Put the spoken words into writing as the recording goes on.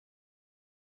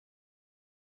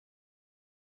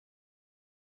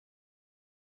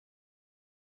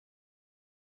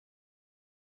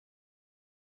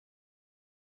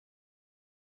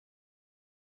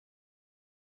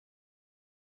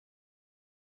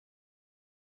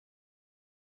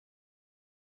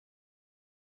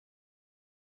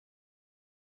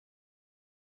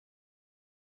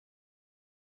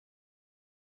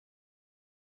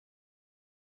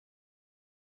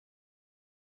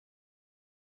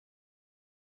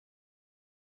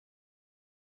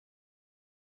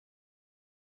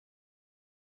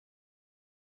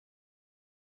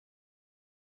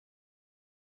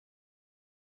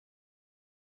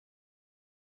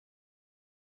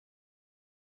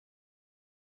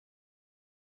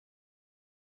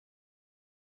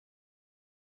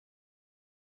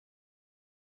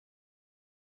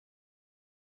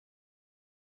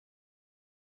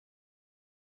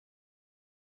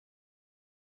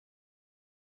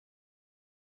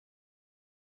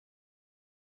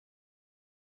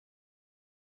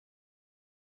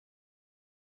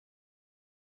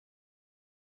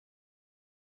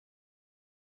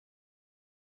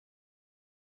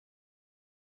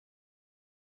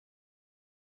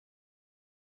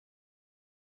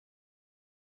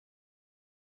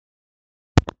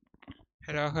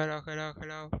Hello, hello, hello,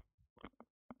 hello.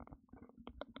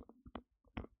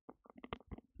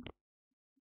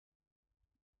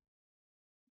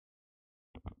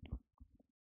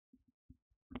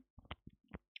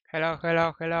 Hello,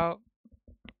 hello, hello.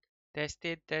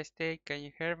 Testing, testing. Can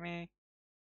you hear me?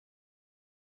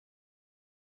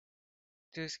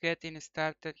 Just getting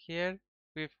started here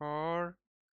with our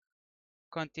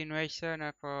continuation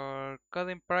of our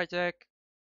coding project,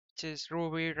 which is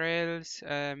Ruby, Rails,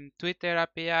 Twitter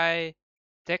API,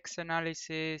 text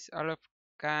analysis, all of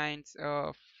kinds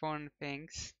of fun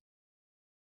things.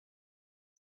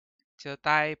 So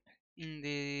type in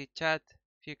the chat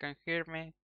if you can hear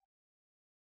me.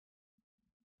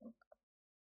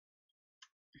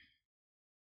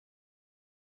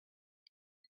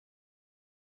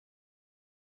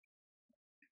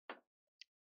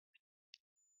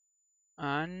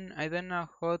 And I don't know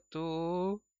how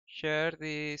to share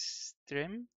this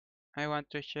stream. I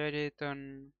want to share it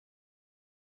on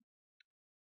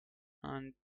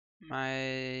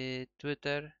my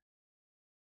Twitter.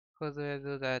 How do I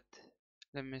do that?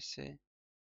 Let me see.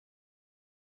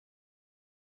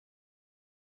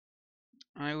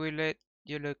 I will let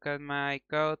you look at my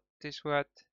code. This is what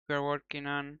we're working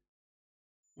on.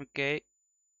 Okay.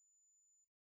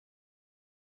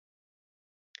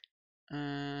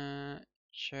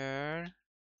 Share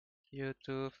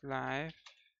YouTube live.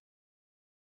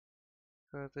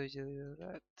 How do you do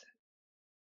that?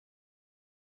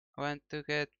 I want to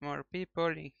get more people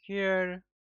in here.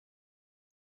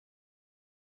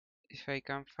 If I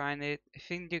can find it. I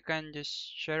think you can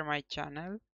just share my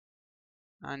channel.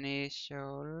 And it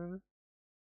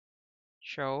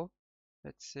show.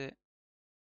 Let's see.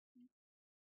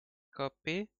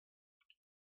 Copy.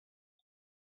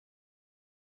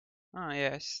 Oh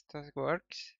yes, that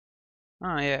works.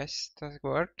 Oh yes, that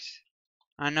works.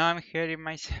 And now I'm hearing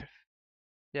myself.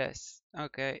 Yes.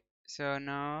 Okay. So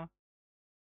now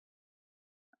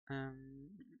um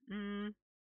mm,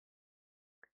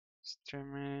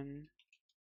 streaming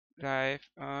live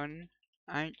on.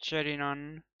 I'm sharing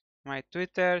on my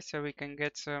Twitter so we can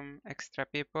get some extra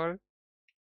people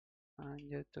on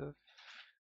YouTube.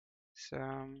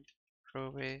 Some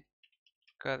Ruby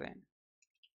coding.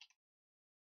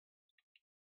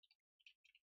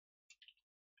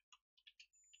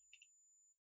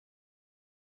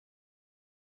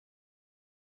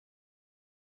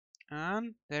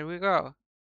 And there we go.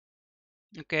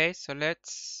 Okay, so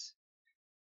let's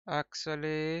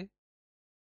actually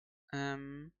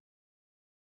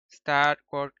start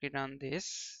working on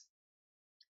this.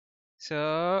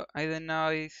 So I don't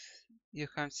know if you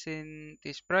have seen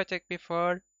this project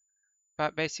before,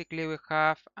 but basically we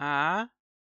have a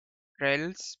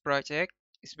Rails project.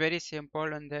 It's very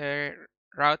simple. On the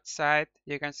route side,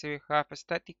 you can see we have a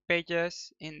static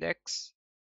pages index,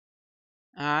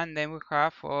 and then we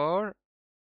have our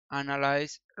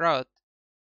analyze route.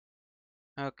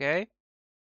 Okay,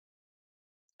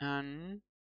 and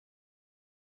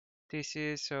this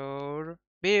is our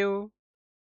view.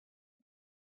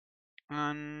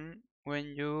 And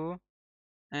when you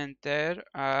enter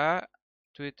a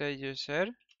Twitter user,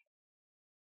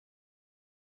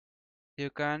 you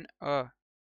can, oh, of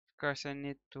course I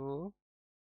need to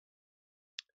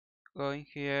go in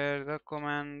here,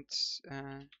 documents,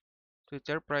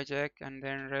 Twitter project, and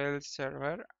then Rails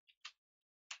server.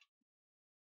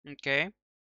 Okay.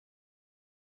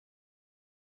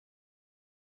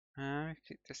 If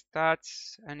it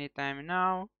starts anytime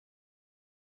now.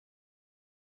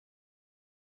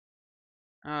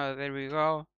 Oh, there we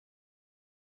go.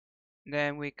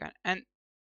 Then we can end.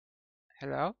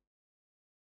 Hello?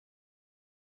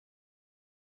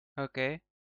 Okay.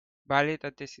 Valid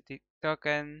authenticity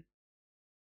token.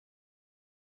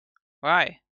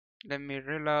 Why? Let me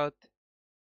reload.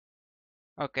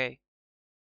 Okay.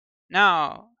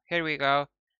 Now, here we go.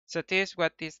 So this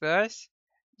what this does.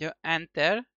 You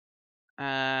enter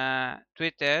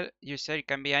Twitter user. It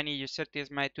can be any user. This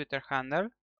is my Twitter handle.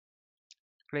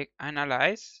 Click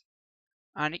analyze,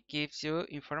 and it gives you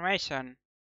information.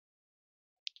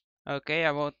 Okay,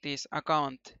 about this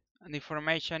account. And the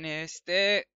information is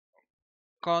the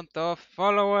count of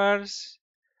followers,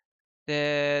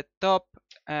 the top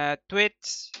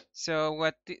tweets. So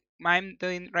what I'm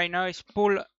doing right now is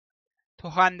pull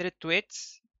 200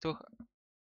 tweets,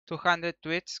 200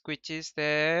 tweets, which is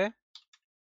the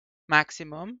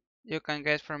maximum you can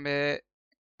get from the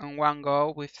on one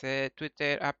go with the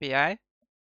Twitter API.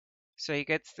 So it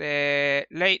gets the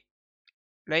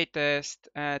latest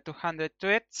 200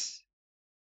 tweets,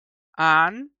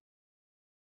 and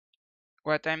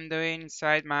what I'm doing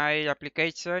inside my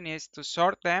application is to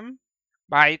sort them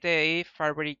by the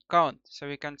favorite count. So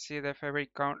we can see the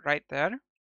favorite count right there.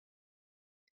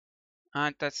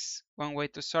 And that's one way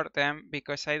to sort them,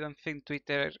 because I don't think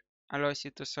Twitter allows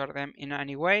you to sort them in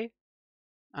any way.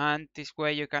 And this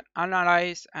way you can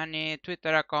analyze any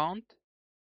Twitter account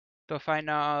to find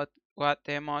out what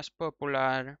the most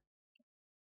popular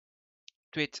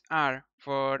tweets are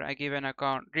for a given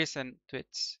account, recent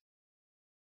tweets.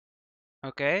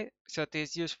 Okay, so it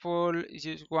is useful if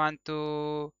you want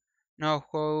to know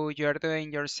how you're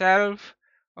doing yourself,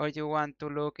 or you want to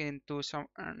look into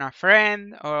a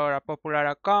friend or a popular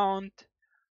account,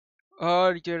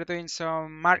 or you're doing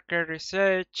some market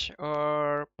research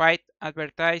or paid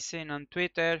advertising on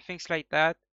Twitter, things like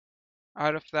that.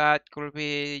 All of that could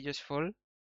be useful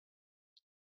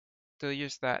to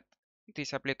use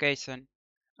this application.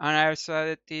 And I also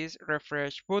added this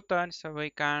refresh button so we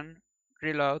can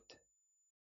reload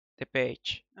the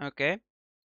page. Okay,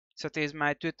 so this is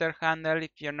my Twitter handle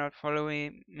if you're not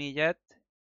following me yet.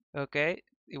 Okay,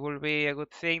 it will be a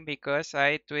good thing because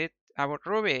I tweet about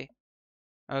Ruby.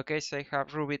 Okay, so I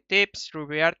have Ruby tips,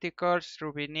 Ruby articles,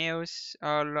 Ruby news,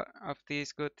 all of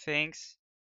these good things.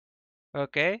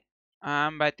 Okay,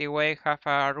 by the way, I have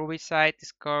a Ruby site.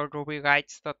 It's called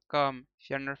rubyguides.com. If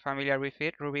you're not familiar with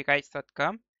it,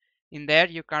 rubyguides.com. In there,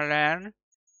 you can learn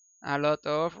a lot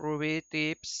of Ruby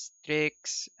tips,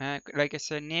 tricks, like I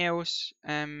said, news,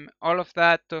 all of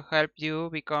that to help you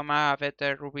become a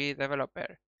better Ruby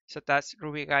developer. So that's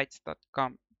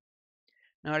rubyguides.com.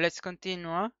 Now let's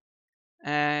continue.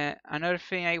 Another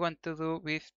thing I want to do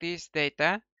with this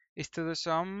data is to do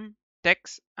some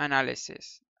text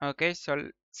analysis. Okay, so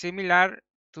similar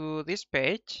to this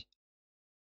page,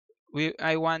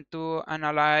 I want to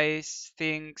analyze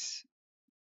things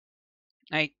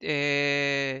like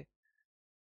the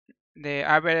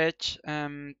average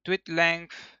tweet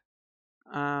length,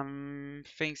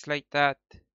 things like that,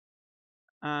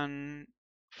 and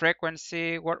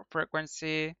frequency, word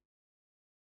frequency.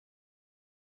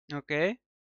 Okay,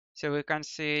 so we can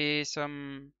see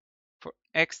some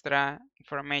extra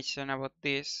information about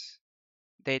this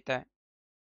data.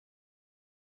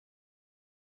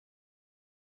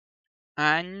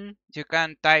 And you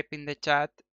can type in the chat,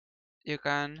 you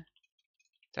can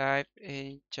type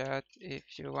in chat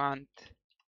if you want,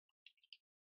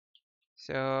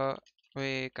 so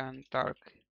we can talk.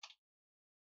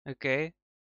 Okay,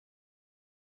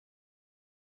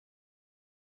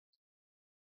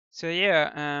 so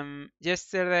yeah,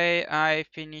 yesterday I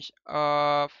finished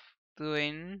off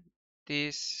doing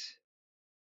this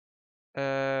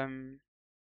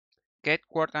get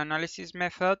word analysis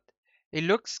method. It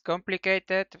looks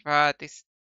complicated, but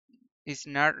it's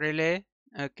not really.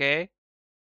 Okay,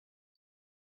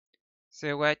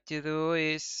 so what you do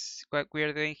is, what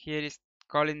we're doing here is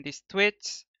calling these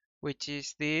tweets, which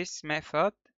is this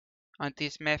method. And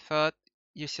this method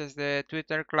uses the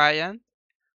Twitter client,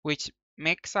 which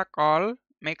makes a call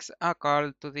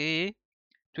to the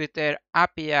Twitter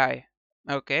API.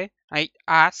 Okay, I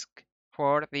ask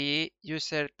for the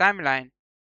user timeline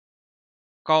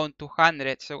count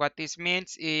 200. So what this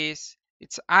means is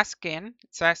it's asking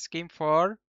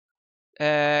for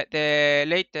the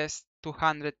latest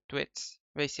 200 tweets,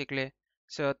 basically.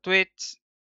 So tweets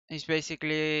is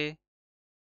basically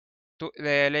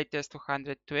the latest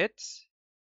 200 tweets,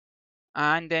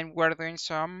 and then we're doing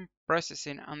some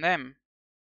processing on them.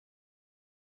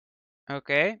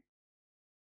 Okay,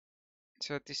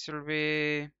 so this will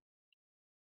be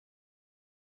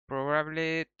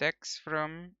probably text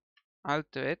from all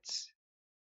tweets.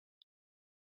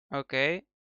 Okay,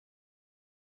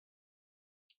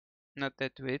 not the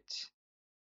tweets,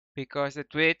 because the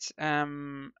tweets,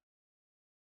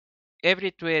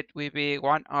 every tweet will be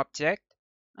one object,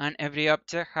 and every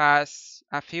object has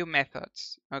a few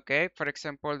methods. Okay, for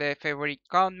example, the favorite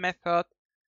count method,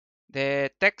 the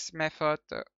text method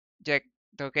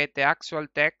to get the actual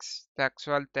text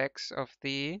of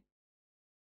the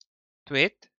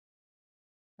tweet.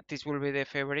 This will be the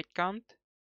favorite count.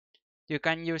 You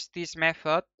can use these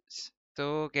methods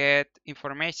to get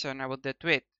information about the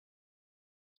tweet.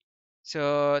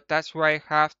 So that's why I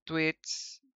have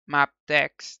tweets map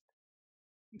text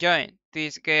join.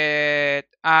 This get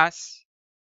us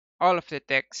all of the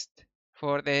text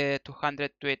for the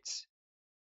 200 tweets.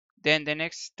 Then the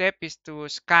next step is to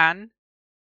scan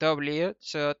W.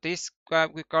 So this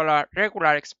what we call a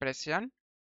regular expression.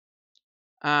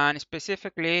 And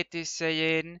specifically it is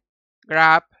saying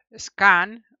grab,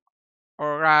 scan,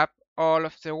 or grab all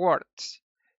of the words.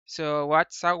 So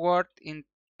what's a word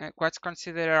what's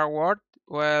considered a word?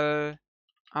 Well,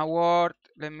 a word,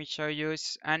 let me show you,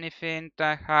 is anything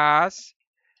that has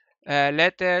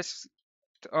letters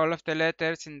all of the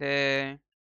letters in the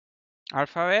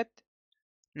alphabet,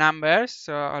 numbers,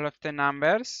 so all of the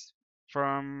numbers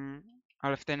from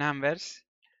all of the numbers,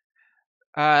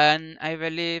 and I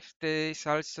believe there is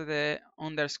also the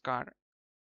underscore.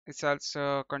 It's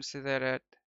also considered,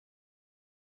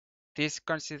 this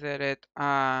considered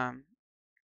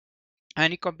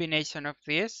any combination of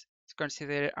this is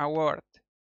considered a word.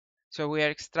 So we are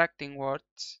extracting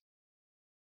words.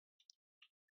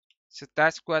 So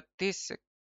that's what this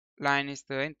line is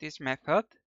doing, this method.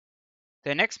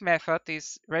 The next method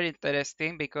is very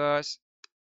interesting because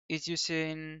it's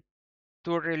using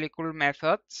two really cool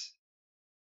methods.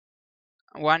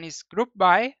 One is group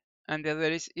by and the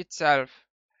other is itself.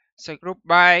 So group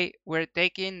by, we're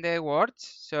taking the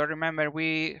words. So remember,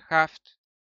 we have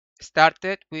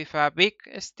started with a big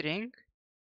string.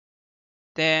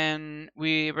 Then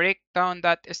we break down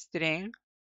that string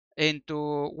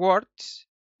into words,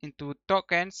 into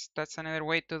tokens. That's another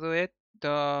way to do it,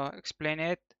 to explain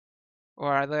it,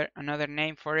 or another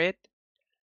name for it.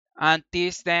 And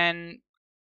this then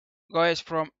goes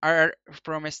from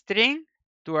a string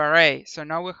to array. So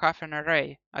now we have an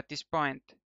array at this point.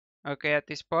 Okay, at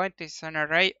this point it's an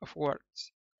array of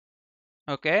words.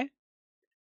 Okay,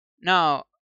 now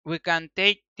we can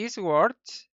take these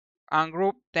words and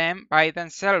group them by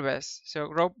themselves. So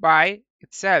group by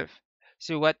itself.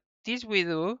 So what this we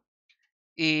do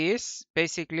is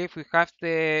basically, if we have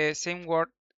the same word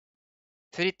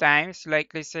three times,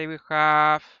 like let's say we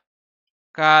have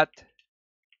cat,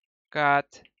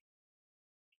 cat,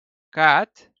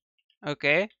 cat,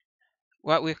 okay,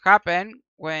 what will happen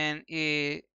when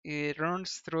it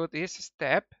runs through this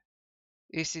step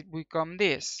is it become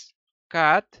this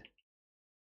cat,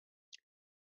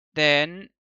 then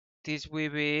this will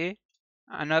be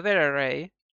another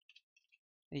array.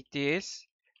 It is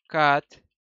cat,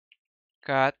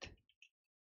 cat,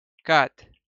 cat.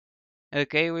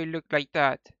 Okay, we look like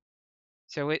that.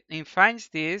 So it finds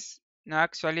this. No,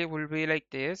 actually, it will be like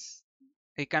this.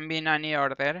 It can be in any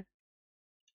order.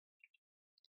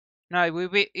 No, it will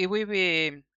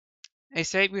be. I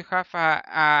say we have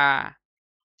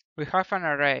we have an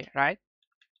array, right?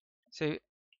 So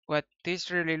what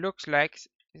this really looks like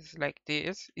is like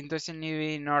this. It doesn't need to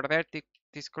be in order.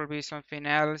 This could be something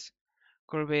else.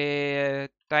 Could be a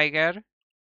tiger,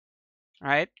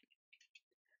 right?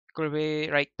 Could be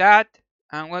like that.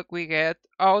 And what we get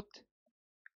out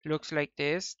looks like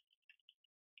this.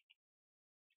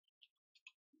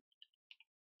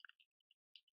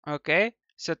 Okay,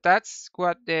 so that's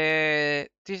what this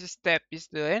step is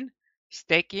doing. It's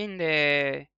taking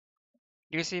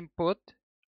this input,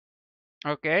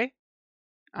 okay,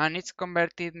 and it's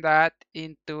converting that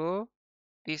into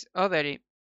this other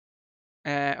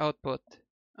output.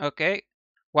 Okay,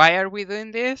 why are we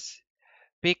doing this?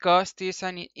 Because this is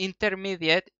an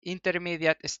intermediate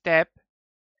step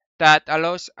that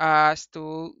allows us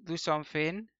to do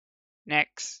something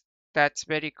next. That's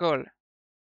very cool.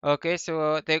 Okay,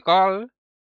 so the goal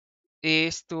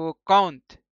is to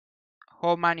count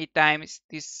how many times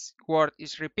this word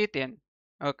is repeating.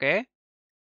 Okay,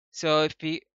 so if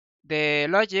we, the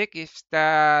logic is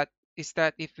that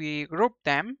if we group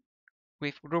them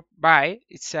with group by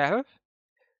itself,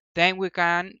 then we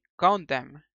can count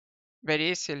them very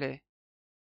easily.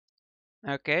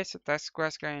 Okay, so that's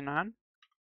what's going on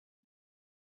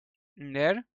in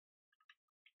there.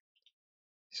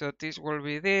 So this will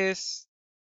be this,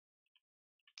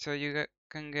 so you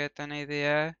can get an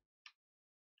idea.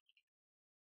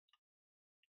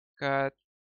 Cat,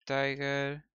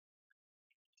 tiger,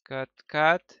 cat,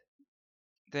 cat,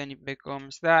 then it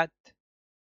becomes that.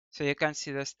 So you can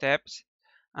see the steps.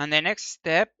 And the next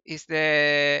step is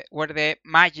where the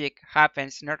magic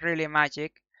happens. Not really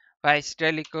magic, but it's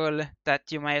really cool that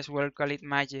you might as well call it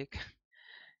magic.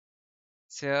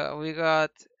 So we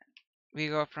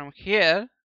go from here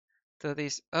to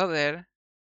this other.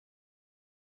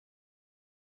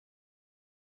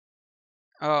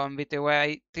 Oh, and by the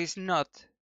way, this is not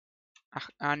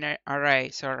an array.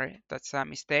 Sorry, that's a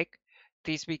mistake.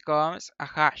 This becomes a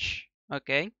hash.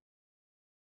 Okay.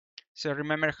 So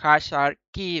remember, hash are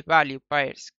key value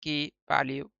pairs. Key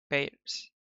value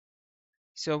pairs.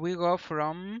 So we go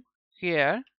from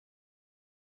here.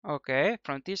 Okay,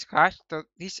 from this hash to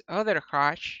this other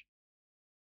hash,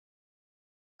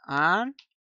 and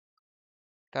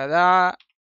tada!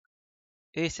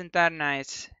 Isn't that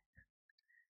nice?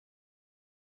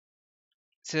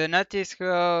 So notice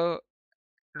how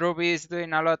Ruby is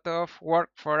doing a lot of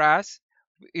work for us.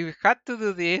 If we had to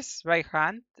do this by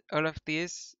hand, all of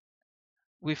this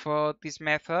without this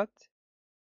method,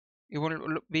 it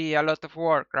will be a lot of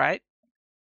work, right?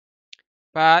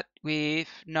 but with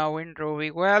knowing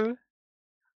Ruby well,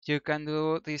 you can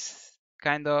do this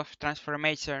kind of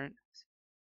transformation.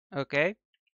 Okay.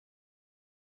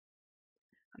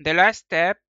 The last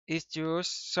step is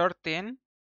just sorting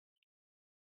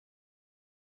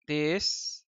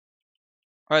this.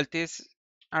 Well, this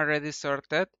already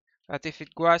sorted, but if it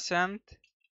wasn't,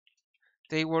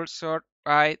 they will sort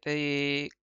by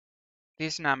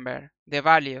this number, the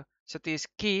value. So this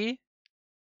key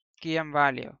and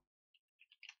value.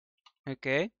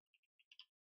 Okay,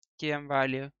 key and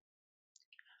value.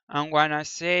 And when I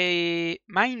say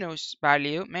minus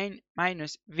value,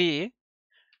 minus v,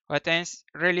 what I'm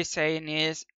really saying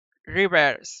is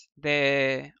reverse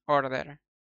the order.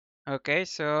 Okay,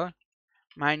 so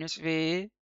minus v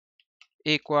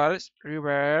equals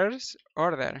reverse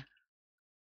order.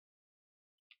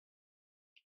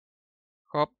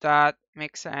 Hope that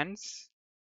makes sense.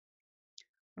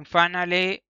 And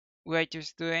finally, we're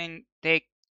just doing take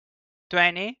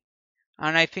 20,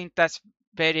 and I think that's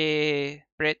pretty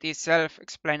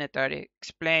self-explanatory.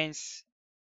 Explains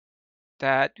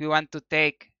that we want to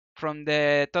take from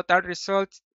the total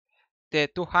results the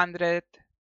 200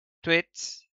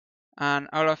 tweets and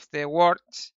all of the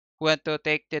words. We want to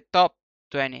take the top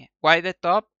 20. Why the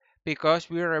top? Because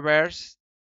we reverse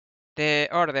the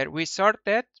order. We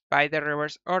sorted by the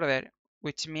reverse order,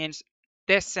 which means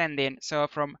descending. So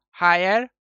from higher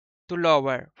to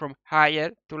lower, from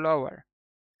higher to lower.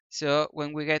 So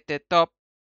when we get the top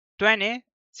 20,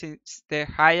 since the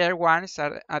higher ones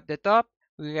are at the top,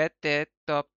 we get the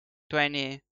top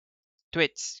 20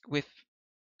 tweets with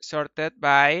sorted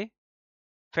by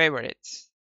favorites.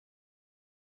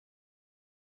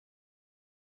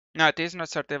 No, this is not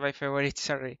sorted by favorites,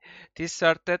 sorry. This is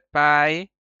sorted by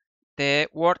the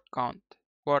word count.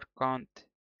 Word count.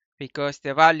 Because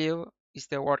the value is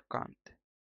the word count.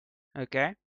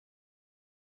 Okay?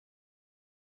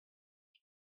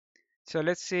 So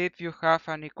let's see if you have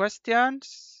any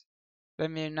questions.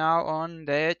 Let me know on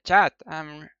the chat.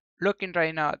 I'm looking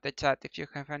right now at the chat if you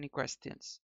have any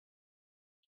questions.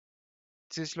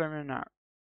 Just let me know.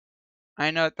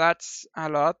 I know that's a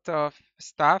lot of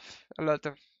stuff, a lot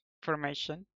of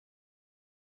information.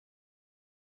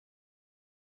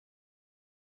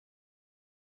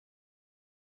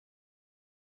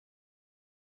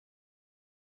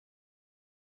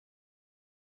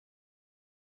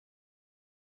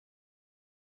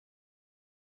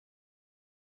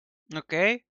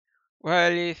 Okay,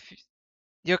 well, if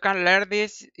you can learn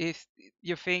this, if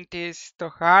you think it's too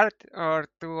hard or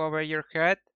too over your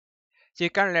head, you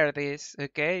can learn this.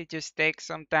 Okay, just take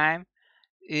some time.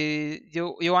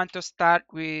 You want to start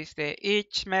with the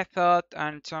each method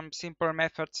and some simple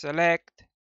method select.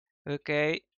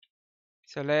 Okay,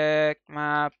 select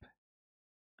map.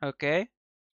 Okay,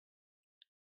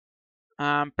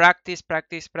 practice,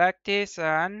 practice, practice,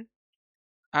 and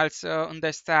also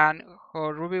understand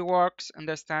how Ruby works,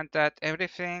 understand that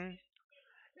everything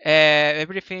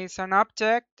is an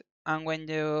object, and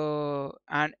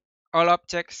and all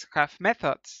objects have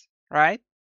methods, right?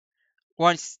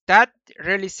 Once that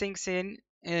really sinks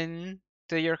into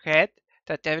your head,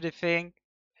 that everything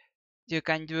you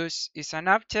can use is an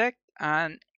object,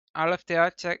 and all of the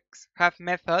objects have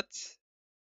methods.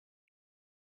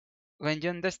 When you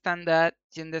understand that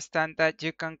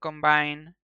you can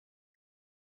combine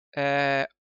uh,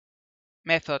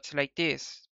 methods like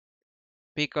this,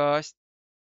 because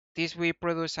this will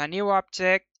produce a new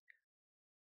object,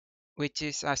 which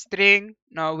is a string.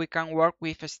 Now we can work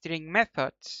with string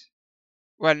methods.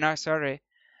 Well, no, sorry.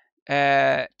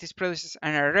 This produces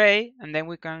an array, and then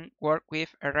we can work with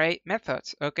array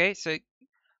methods. Okay, so it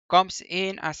comes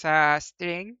in as a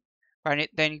string, but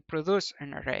then it produces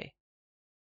an array.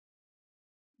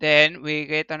 Then we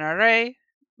get an array.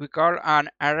 We call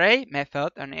an array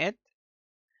method on it,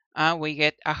 and we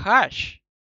get a hash.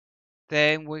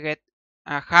 Then we get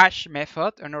a hash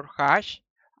method on our hash,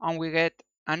 and we get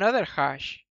another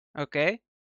hash. Okay.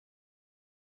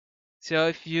 So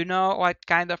if you know what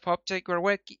kind of object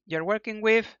you're working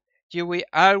with, you will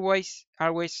always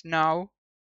know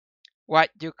what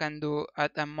you can do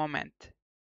at a moment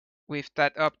with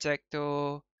that object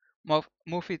to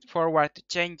move it forward, to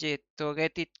change it, to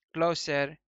get it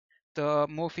closer, to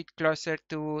move it closer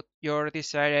to your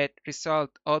desired result,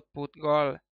 output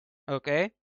goal.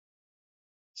 Okay?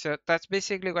 So that's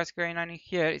basically what's going on in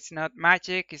here. It's not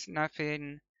magic, it's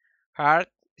nothing hard,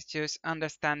 it's just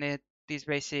understanding this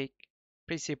basic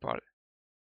principle.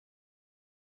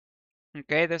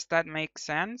 Okay, does that make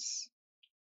sense?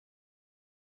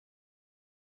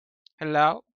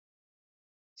 Hello?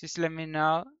 Just let me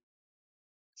know.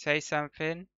 Say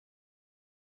something.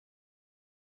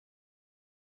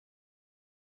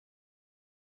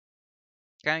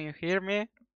 Can you hear me?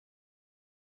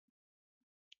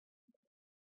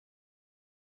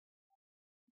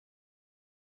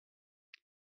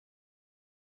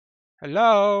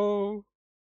 Hello?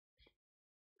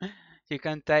 You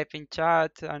can type in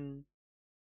chat and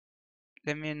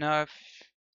let me know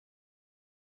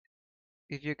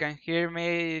if you can hear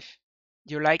me, if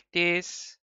you like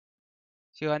this,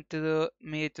 if you want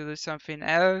me to do something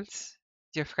else,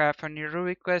 if you have any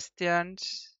Ruby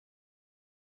questions.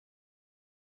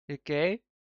 Okay?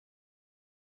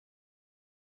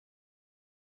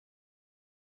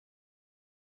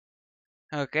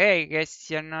 Okay, I guess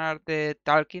you're not the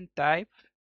talking type.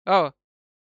 Oh,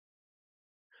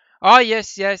 oh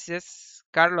yes,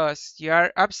 Carlos, you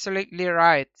are absolutely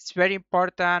right. It's very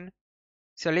important.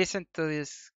 So listen to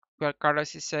this, what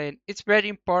Carlos is saying. It's very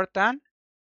important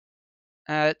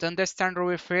to understand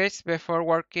Ruby first before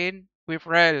working with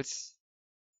Rails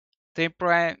to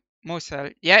improve muscle.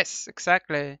 Yes,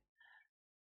 exactly.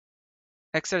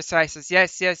 Exercises.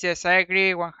 Yes. I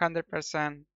agree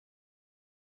 100%.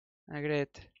 Agreed.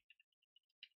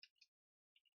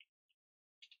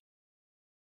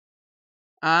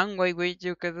 And way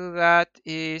you can do that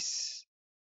is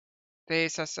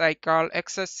this, as I call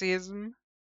exorcism.io.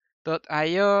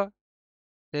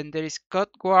 Then there is Code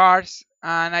Wars,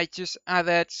 and I just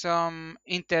added some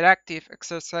interactive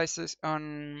exercises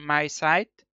on my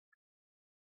site.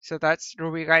 So that's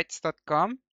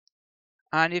rubyguides.com.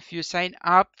 And if you sign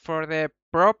up for the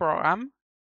Pro program,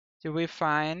 you will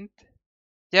find,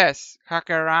 yes,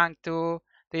 HackerRank 2.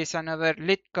 There is another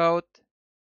lead code.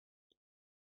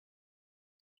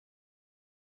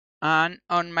 And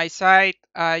on my site,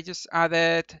 I just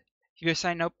added, if you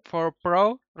sign up for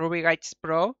Pro, Ruby Guides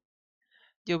Pro,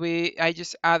 I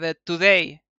just added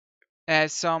today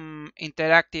some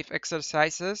interactive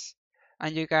exercises,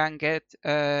 and you can get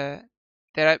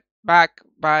back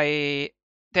by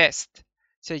test.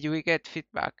 So you will get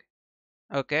feedback.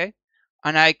 Okay.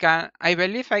 And I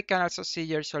believe I can also see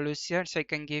your solutions. I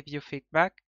can give you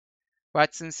feedback.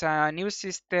 But since a new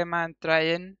system I'm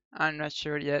trying, I'm not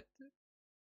sure yet.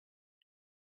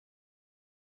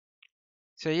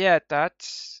 So yeah,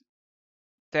 that's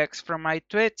text from my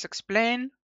tweets explain.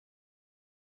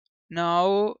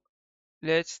 Now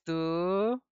let's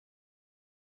do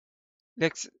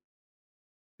let's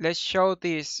let's show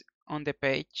this on the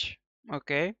page.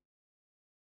 Okay.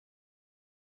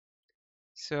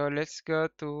 So let's go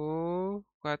to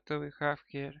what do we have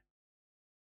here?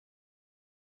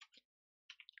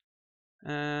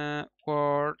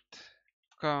 Word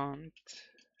count.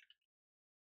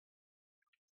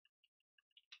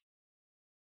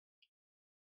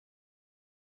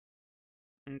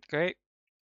 Okay.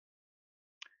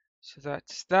 So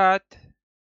that's that.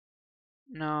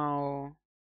 Now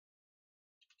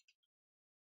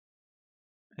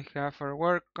I have our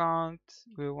word count.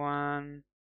 We want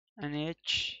an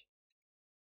each.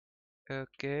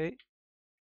 Okay.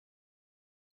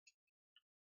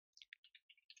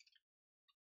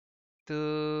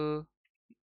 To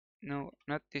no,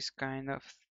 not this kind of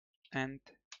and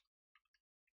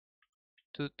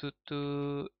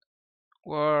to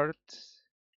words.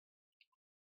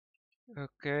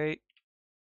 Okay.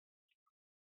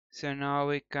 So now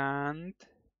we can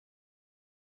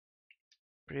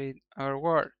print our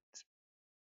word.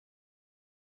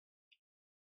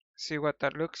 See what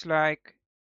that looks like.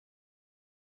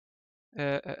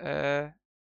 Uh, uh, uh.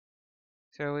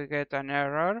 So we get an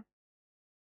error.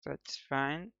 That's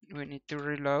fine. We need to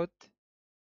reload.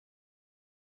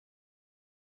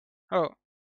 Oh,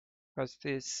 what's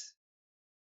this?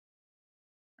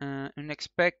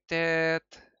 Unexpected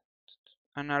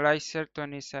analyzer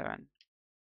 27.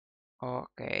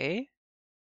 Okay.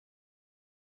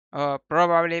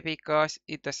 Probably because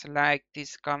it doesn't like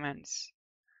these comments.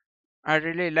 I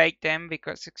really like them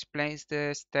because it explains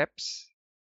the steps.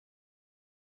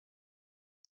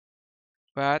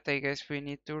 But I guess we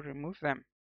need to remove them.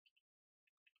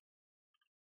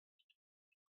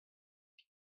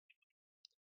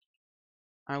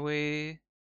 And we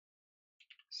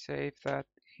save that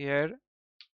here.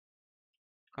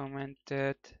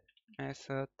 Commented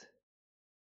method.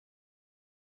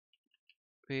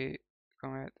 We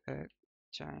commented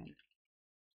chain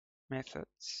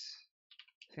methods.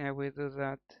 Yeah, we do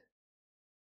that.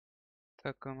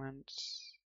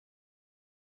 Documents.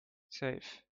 Save.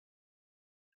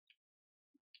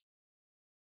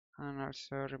 And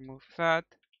also remove that.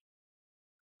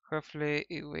 Hopefully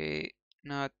it will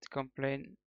not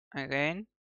complain again.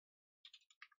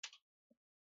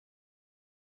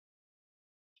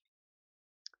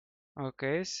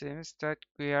 Okay, seems that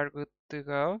we are good to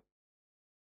go.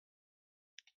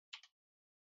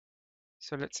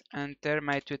 So let's enter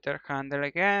my Twitter handle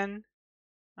again.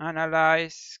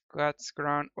 Analyze what's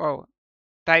grown. Oh,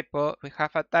 typo. We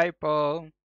have a typo.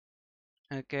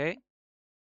 Okay,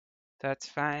 that's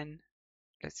fine.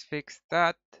 Let's fix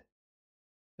that.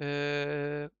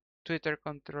 Twitter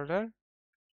controller.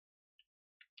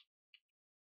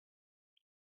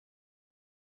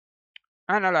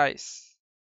 Analyze.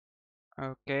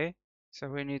 Okay, so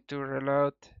we need to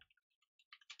reload.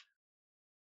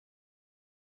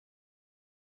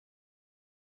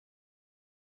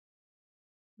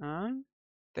 And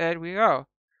there we go.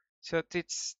 So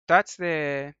that's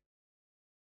the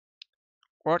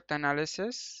word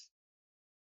analysis.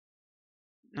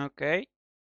 Okay.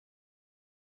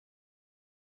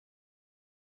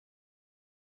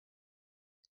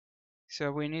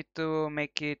 So we need to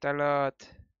make it a lot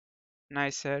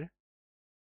nicer.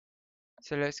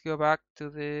 So let's go back to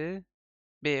the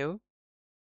view.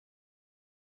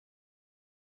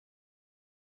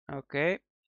 Okay.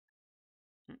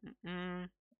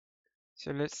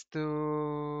 So let's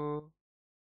do.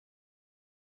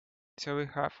 So we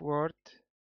have Word.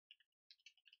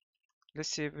 Let's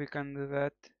see if we can do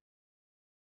that.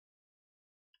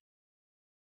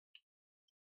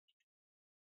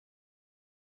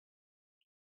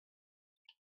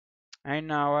 I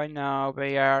know,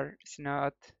 VR is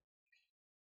not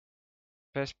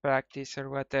best practice or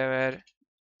whatever.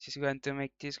 Just going to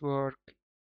make this work.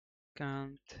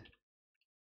 Can't.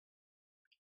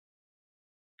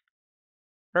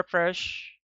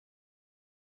 Refresh.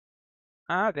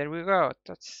 Ah, there we go.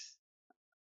 That's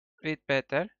a bit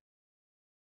better.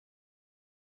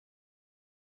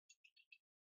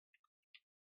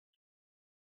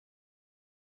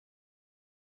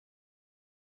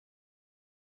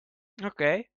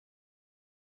 Okay.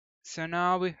 So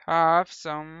now we have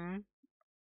some.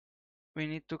 We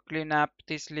need to clean up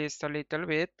this list a little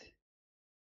bit.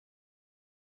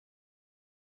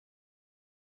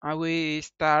 And we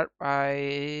start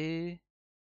by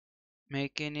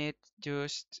making it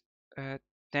just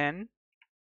 10,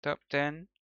 top 10.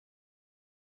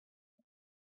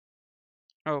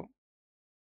 Oh,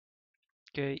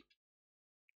 okay,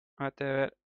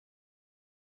 whatever.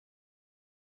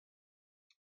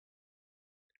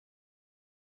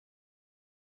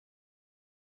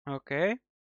 Okay,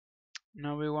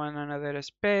 now we want another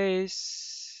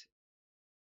space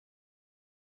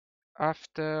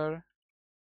after.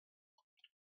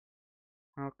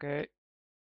 Okay,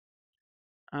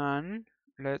 and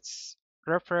let's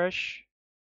refresh.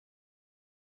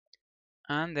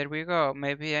 And there we go.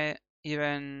 Maybe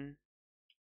even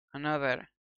another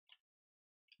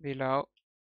below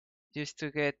just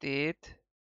to get it.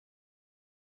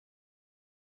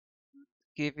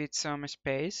 Give it some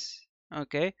space.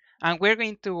 Okay, and we're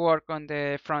going to work on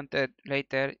the front end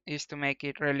later is to make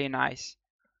it really nice.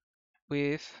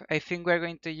 I think we're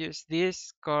going to use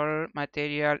this called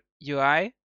Material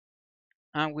UI,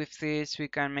 and with this we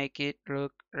can make it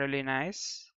look really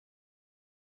nice.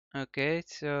 Okay,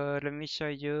 so let me show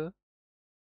you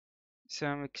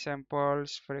some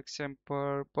examples. For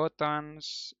example,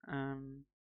 buttons.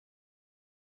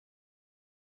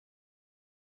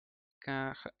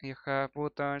 You have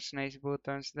buttons, nice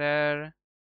buttons there.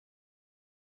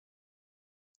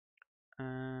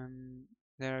 And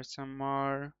there are some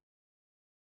more.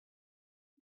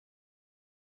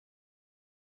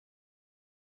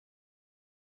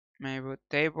 Maybe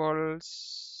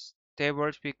tables.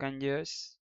 Tables we can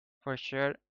use for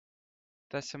sure.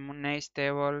 There's some nice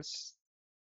tables.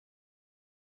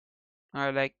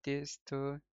 I like this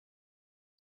too.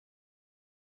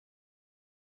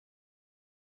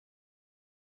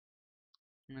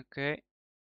 Okay.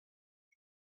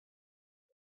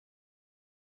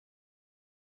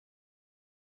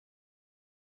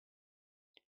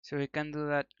 So we can do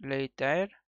that later.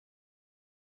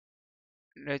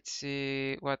 Let's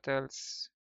see what else.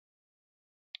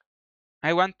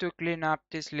 I want to clean up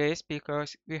this list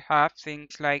because we have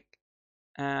things like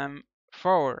um,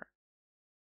 for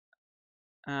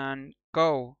and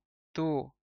go,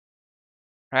 to,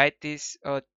 right? This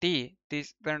or T,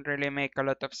 this don't really make a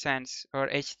lot of sense, or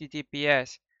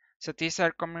HTTPS. So these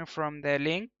are coming from the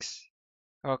links,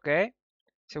 okay?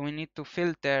 So we need to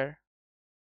filter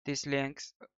these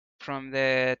links from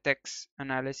the text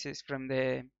analysis, from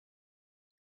the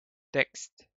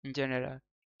text in general.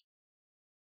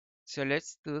 So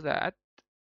let's do that.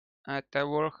 That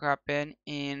will happen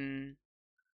in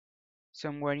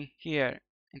somewhere in here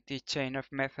in this chain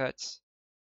of methods.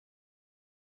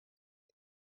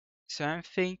 So I'm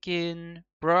thinking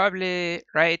probably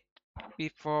right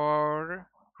before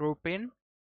grouping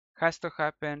has to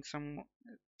happen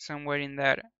somewhere in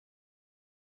there.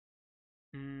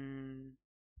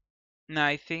 Now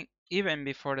I think even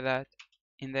before that,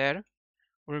 in there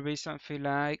will be something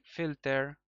like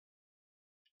filter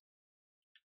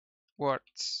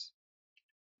words.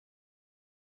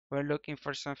 We're looking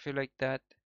for something like that.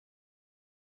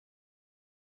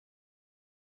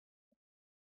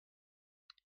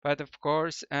 But of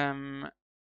course, a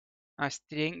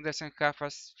string doesn't have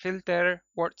a filter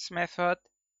words method,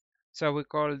 so we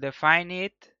call define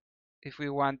it if we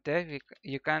want it.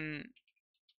 You can.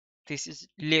 This is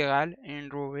legal in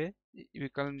Ruby. We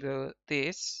can do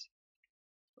this,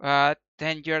 but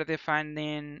then you're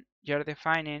defining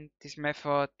this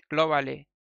method globally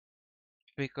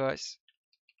because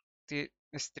the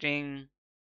string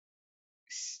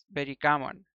is very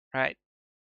common, right?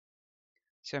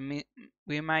 So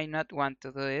we might not want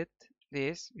to do it.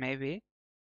 This maybe,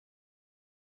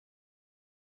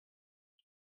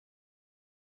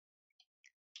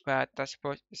 but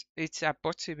it's a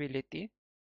possibility.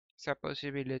 It's a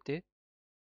possibility.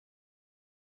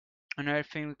 Another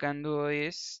thing we can do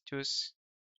is just,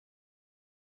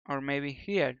 or maybe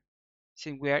here,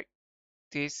 since we are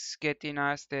this getting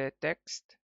us the text,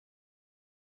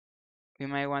 we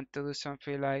might want to do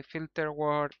something like filter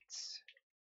words,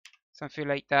 something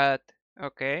like that.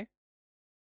 Okay.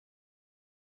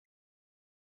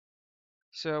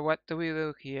 So what do we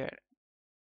do here?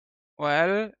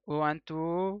 Well, we want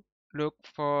to look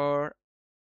for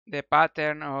the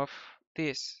pattern of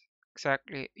this,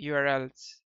 exactly,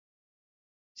 URLs.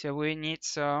 So we need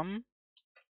some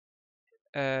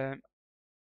uh,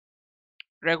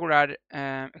 regular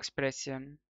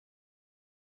expression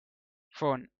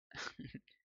font.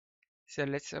 So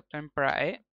let's open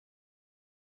Pry.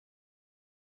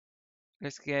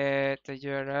 Let's get the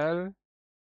URL,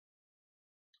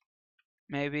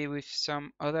 maybe with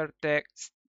some other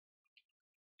text.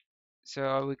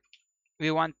 So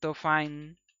we want to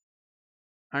find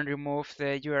and remove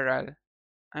the URL,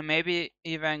 and maybe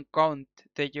even count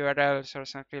the URLs or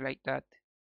something like that.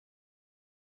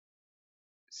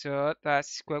 So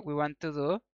that's what we want to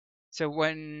do. So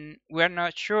when we're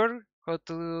not sure how to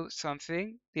do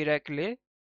something directly,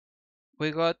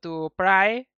 we go to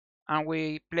Pry and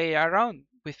we play around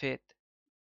with it.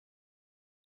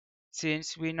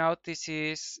 Since we know this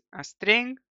is a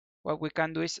string, what we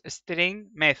can do is string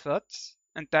methods,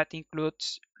 and that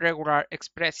includes regular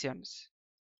expressions.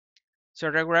 So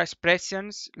regular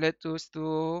expressions let us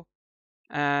do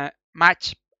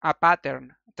match a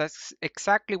pattern. That's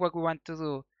exactly what we want to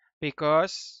do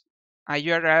because a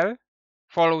URL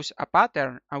follows a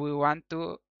pattern and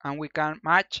we can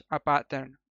match a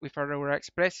pattern with a regular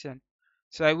expression.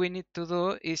 So what we need to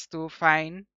do is to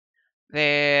find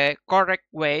the correct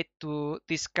way to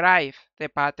describe the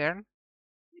pattern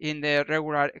in the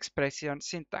regular expression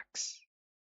syntax.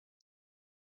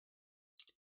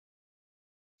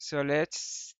 So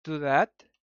let's do that.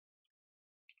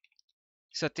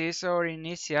 So this is our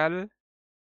initial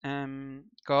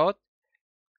code.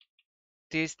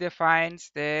 This defines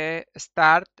the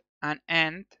start and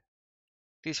end.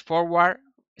 These forward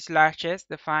slashes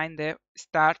define the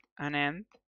start and end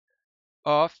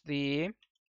of the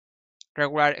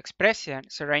regular expression.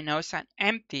 So right now it's an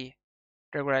empty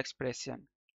regular expression.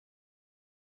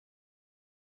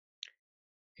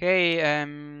 Hey,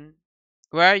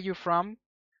 where are you from?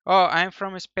 Oh, I'm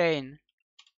from Spain.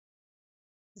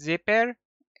 Zipper?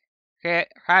 Hey,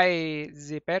 hi,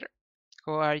 Zipper.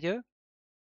 How are you?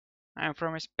 I'm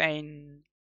from Spain.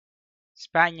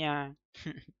 España.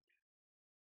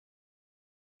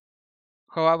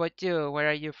 How about you? Where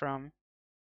are you from?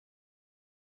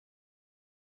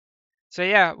 So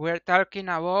yeah, we're talking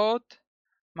about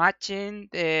matching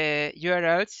the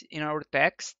URLs in our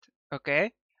text,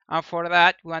 okay? And for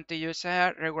that, we want to use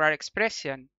a regular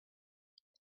expression.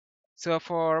 So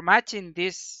for matching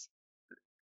this,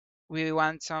 we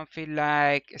want something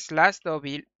like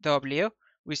 /w,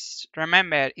 which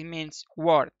remember, it means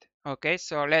word, okay?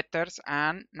 So letters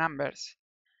and numbers.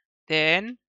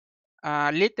 Then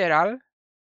literal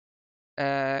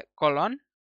colon,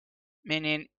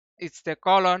 meaning it's the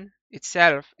colon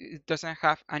itself. It doesn't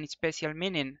have any special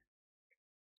meaning.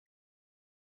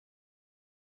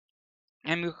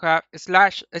 And we have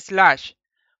slash slash,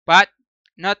 but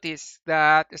notice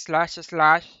that slash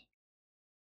slash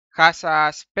has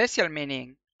a special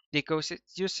meaning because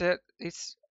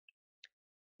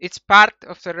it's part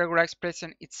of the regular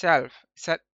expression itself. It's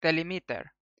a delimiter.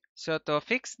 So to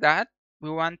fix that,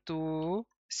 we want to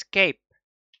escape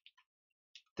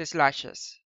the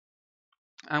slashes,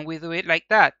 and we do it like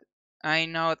that. I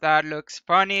know that looks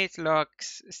funny, it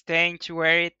looks strange,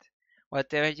 weird,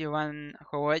 whatever you want,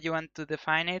 however you want to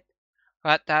define it,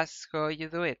 but that's how you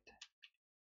do it.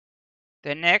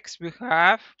 The next we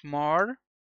have more,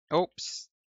 oops,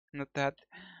 not that.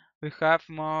 We have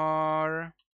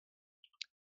more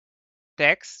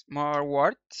text, more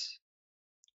words,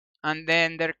 and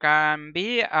then there can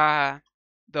be a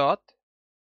dot.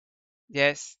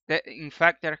 Yes, in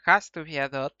fact, there has to be a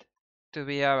dot to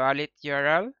be a valid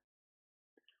URL.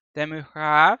 Then we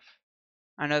have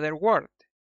another word.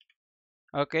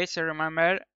 Okay, so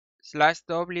remember, slash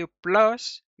w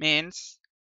plus means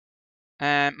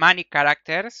many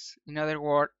characters. In other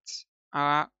words,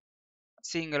 a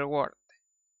single word.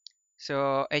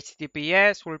 So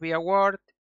HTTPS will be a word,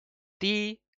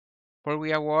 T will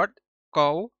be a word,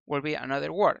 co will be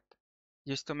another word,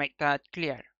 just to make that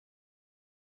clear.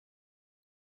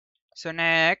 So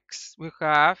next we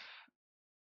have,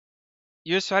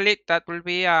 usually that will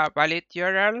be a valid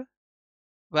URL,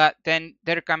 but then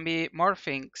there can be more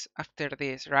things after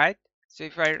this, right? So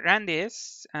if I run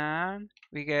this and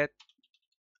we get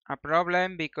a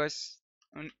problem because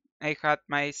I had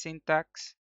my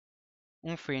syntax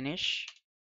unfinished.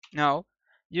 No,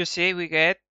 you see we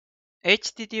get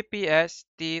https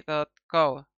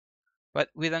t.co, but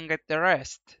we don't get the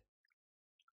rest.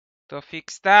 To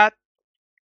fix that,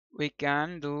 we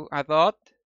can do a dot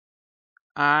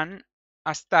and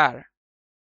a star.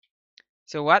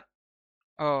 So what?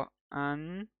 Oh,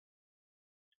 and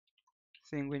I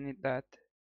think we need that.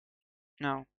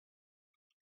 No.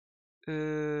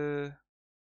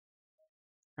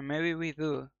 Maybe we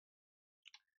do.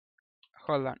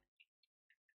 Hold on.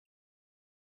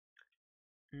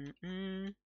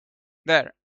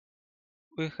 There.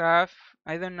 We have,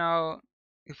 I don't know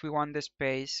if we want the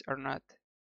space or not.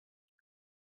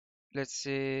 Let's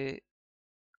see.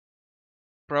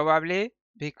 Probably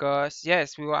because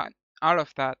yes, we want all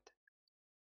of that.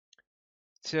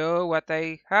 So what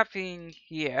I have in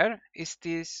here is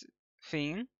this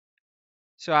thing.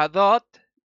 So a dot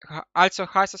also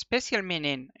has a special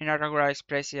meaning in a regular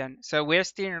expression. So we're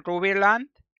still in Ruby land,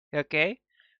 okay?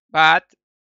 But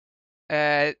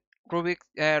uh, Ruby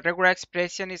regular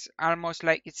expression is almost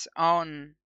like its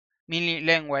own mini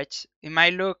language. It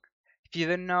might look, if you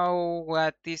don't know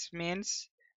what this means,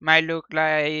 might look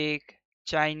like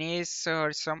Chinese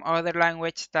or some other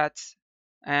language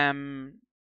um,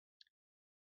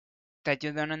 that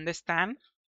you don't understand.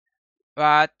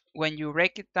 But when you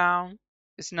break it down,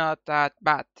 it's not that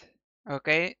bad.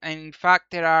 Okay, and in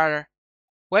fact, there are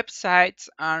websites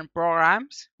and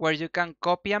programs where you can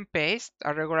copy and paste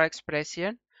a regular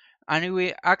expression and it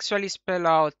will actually spell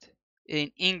out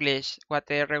in English what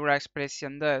the regular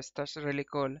expression does. That's really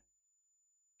cool.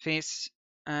 This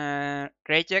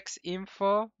regex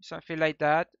info, something like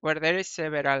that, where there is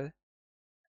several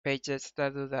pages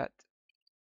that do that.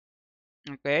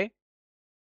 Okay,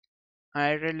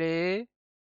 I really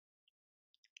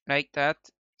like that.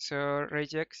 So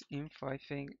regex info, I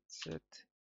think it's it.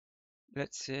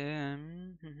 Let's see.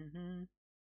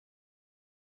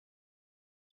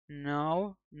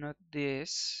 No, not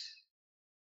this.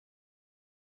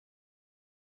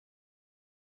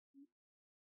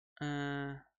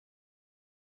 Uh,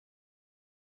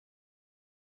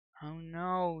 oh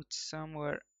no, it's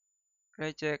somewhere.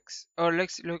 Regex. Oh,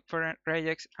 let's look for a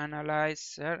regex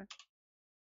analyzer.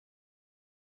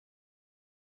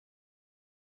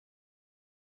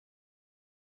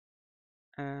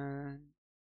 And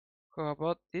how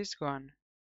about this one?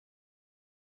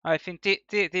 I think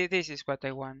this is what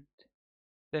I want.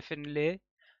 Definitely.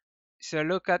 So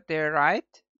look at the right.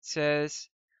 It says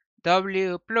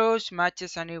W plus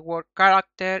matches any word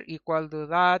character equal to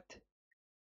that.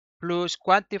 Plus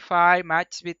quantify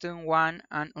match between 1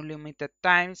 and unlimited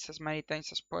times, as many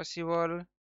times as possible.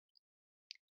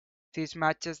 This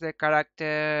matches the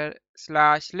character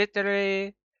slash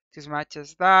literally. This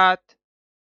matches that.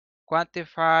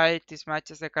 Quantify, this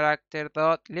matches the character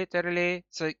dot literally.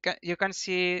 So you can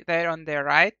see there on the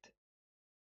right,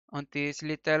 on this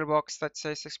little box that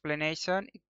says explanation,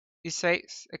 it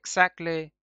says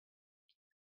exactly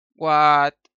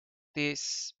what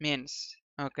this means.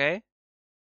 Okay,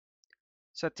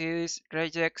 so this is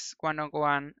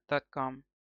regex101.com.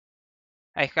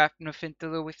 I have nothing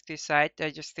to do with this site.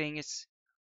 I just think it's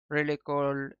really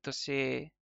cool to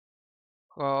see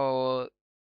how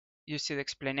you see the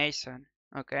explanation.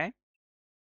 Okay,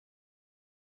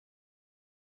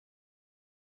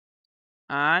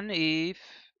 and if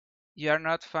you are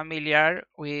not familiar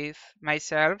with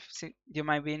myself, you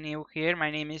might be new here. My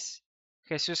name is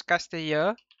Jesus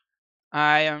Castillo.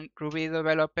 I am Ruby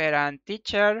developer and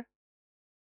teacher,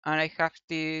 and I have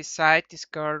this site. It's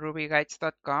called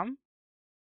rubyguides.com.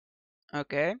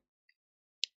 Okay,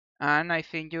 and I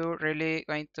think you're really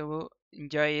going to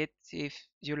enjoy it if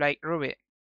you like Ruby.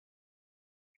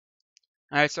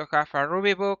 I also have a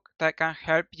Ruby book that can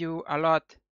help you a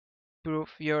lot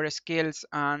improve your skills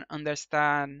and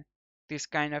understand these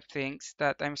kind of things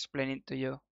that I'm explaining to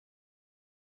you.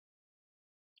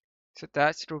 So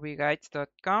that's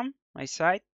rubyguides.com, my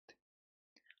site.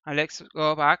 And let's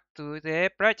go back to the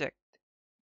project.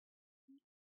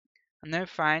 And then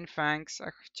fine, thanks. I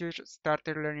just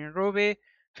started learning Ruby,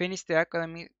 finished the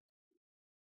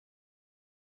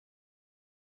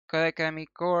Codecademy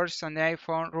course on the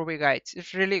iPhone Ruby Guides.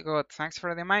 It's really good. Thanks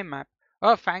for the mind map.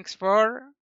 Oh, thanks for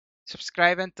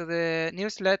subscribing to the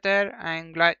newsletter.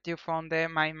 I'm glad you found the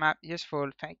mind map useful.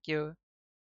 Thank you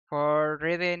for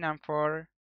reading and for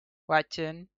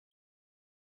watching.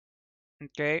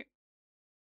 Okay.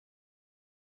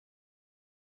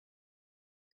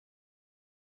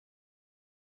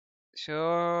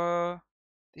 So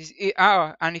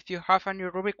and if you have any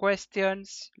Ruby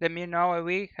questions, let me know. I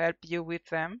will help you with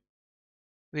them.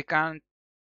 We can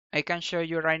I can show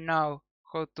you right now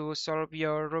how to solve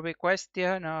your Ruby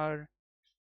question or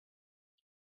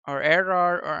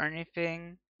error or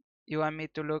anything you want me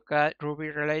to look at Ruby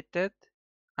related.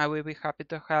 I will be happy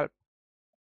to help.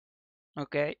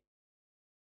 Okay.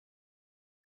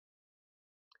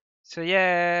 So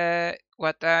yeah,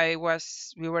 what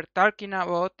we were talking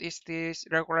about is this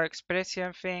regular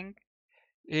expression thing.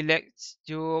 It lets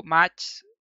you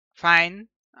find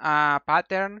a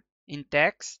pattern in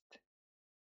text,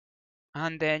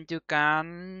 and then you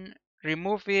can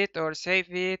remove it or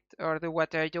save it or do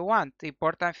whatever you want. The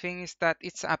important thing is that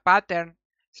it's a pattern,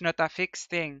 it's not a fixed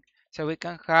thing. So we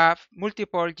can have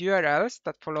multiple URLs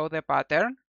that follow the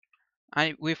pattern,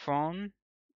 and we find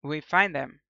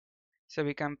them. So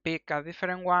we can pick a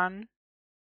different one,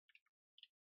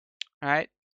 right?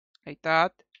 Like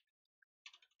that.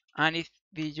 And if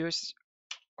we use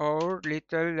our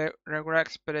little regular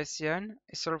expression,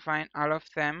 it will find all of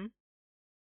them.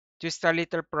 Just a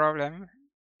little problem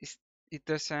is it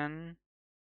doesn't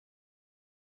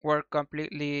work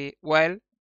completely well,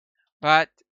 but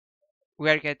we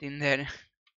are getting there.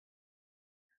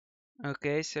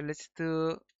 Okay, so let's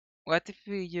do, what if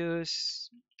we use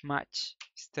match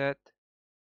instead?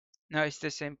 No, it's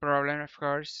the same problem, of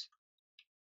course.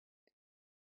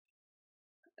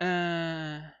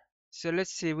 Uh, so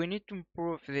let's see, we need to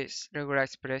improve this regular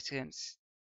expressions.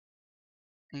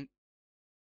 In-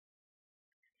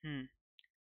 hmm.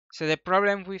 So the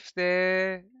problem with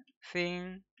the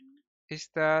thing is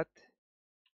that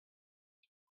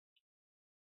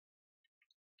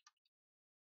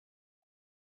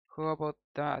how about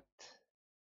that?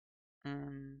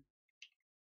 Um,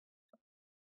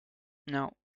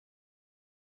 no.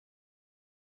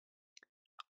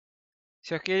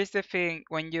 So here's the thing,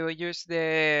 when you use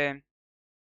the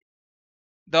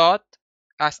dot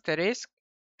asterisk,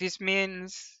 this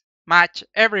means match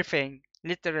everything,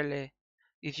 literally.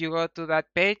 If you go to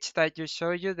that page that you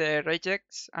show you the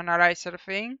regex analyzer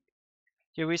thing,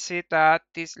 you will see that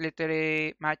this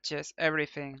literally matches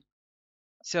everything.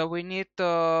 So we need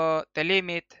to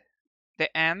delimit the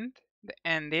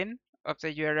ending of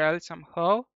the URL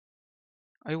somehow.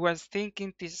 I was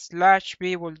thinking this slash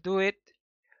b will do it,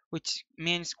 which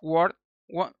means word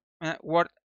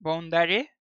boundary,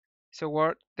 so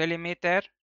word delimiter,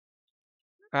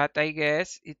 but I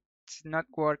guess it's not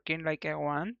working like I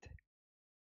want.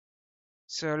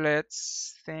 So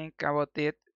let's think about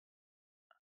it.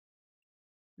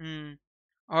 Hmm.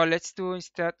 Oh, let's do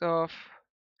instead of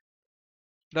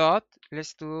dot,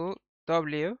 let's do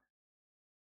w.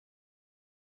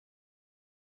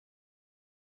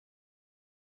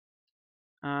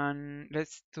 And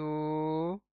let's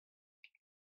do,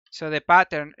 so the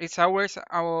pattern, it's always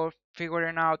our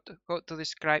figuring out how to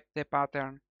describe the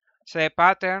pattern. So the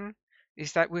pattern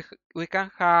is that we can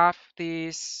have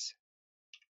this,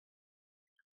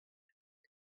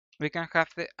 we can have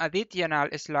the additional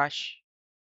slash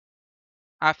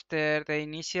after the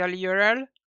initial URL.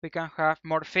 We can have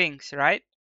more things, right?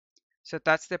 So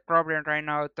that's the problem right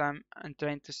now that I'm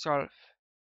trying to solve.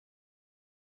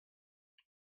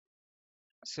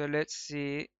 So let's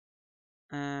see.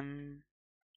 Um,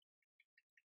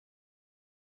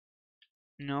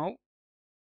 no.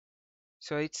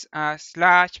 So it's a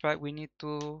slash, but we need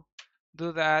to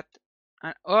do that.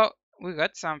 And oh, we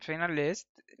got something at least.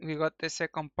 We got the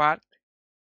second part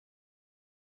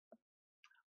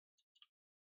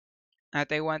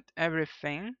that I want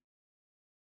everything.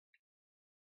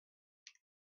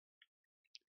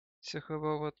 So how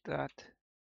about that?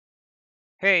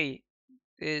 Hey,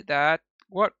 that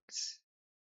works.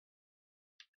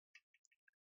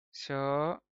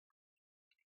 So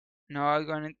now I'm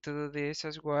going to do this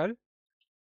as well.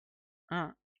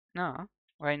 Ah, no,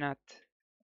 why not?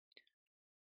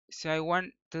 So I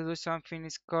want to do something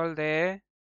is called the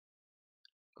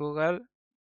Google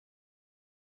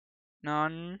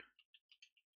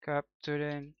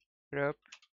non-capturing group.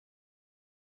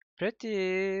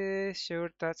 Pretty sure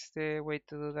that's the way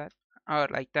to do that. Oh,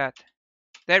 like that.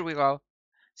 There we go.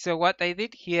 So what I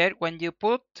did here, when you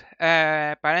put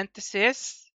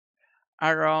parentheses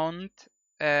around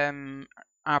a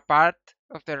part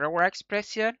of the regular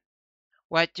expression,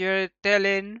 what you're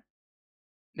telling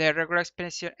the regular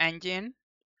expression engine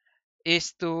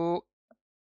is to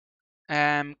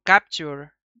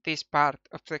capture this part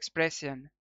of the expression.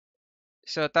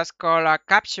 So that's called a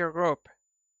capture group.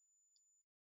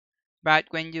 But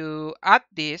when you add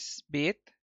this bit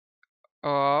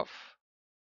of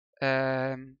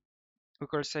we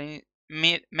could say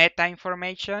meta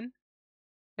information,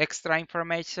 extra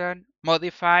information,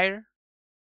 modifier,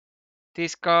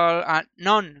 this is called a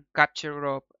non-capture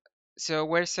group. So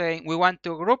we're saying we want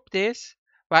to group this,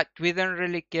 but we don't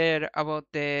really care about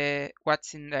the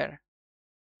what's in there.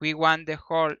 We want the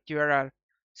whole URL.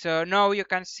 So now you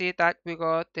can see that we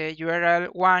got the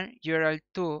URL1,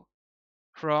 URL2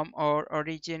 from our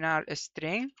original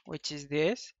string, which is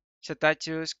this. So that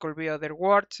just could be other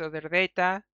words, other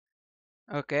data.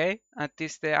 Okay, and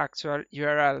this is the actual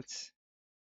URLs.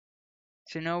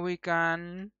 So now we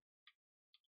can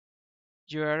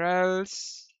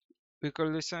URLs. We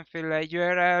could do something like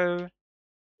URL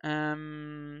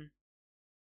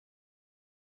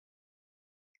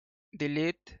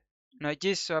delete no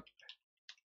gsub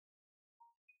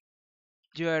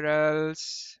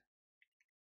URLs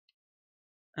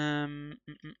we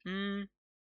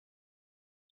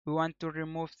want to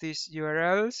remove these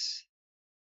URLs.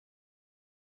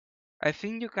 I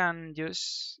think you can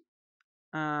use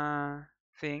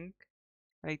thing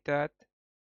like that.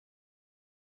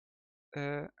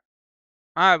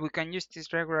 We can use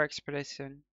this regular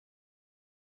expression.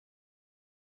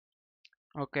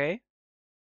 Okay,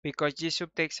 because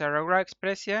gsub takes a regular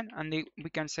expression and we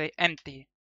can say empty.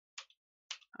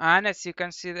 And as you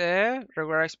can see, the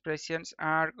regular expressions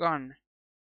are gone.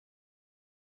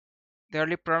 The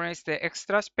only problem is the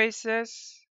extra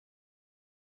spaces.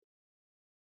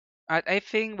 And I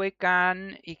think we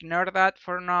can ignore that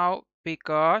for now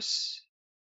because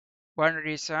one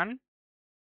reason.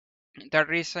 The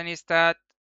reason is that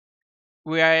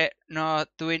we are not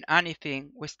doing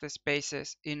anything with the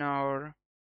spaces in our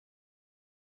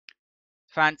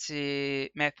fancy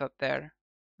method there.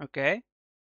 Okay.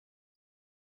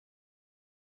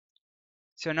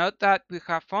 So now that we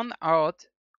have found out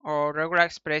our regular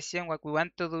expression, what we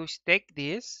want to do is take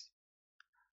this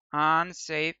and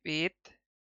save it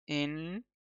in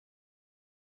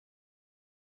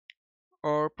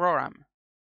our program.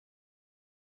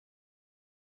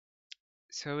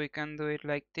 So we can do it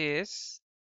like this.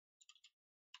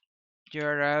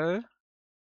 URL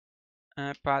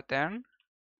pattern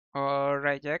or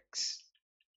regex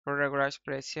for regular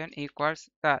expression equals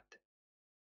that.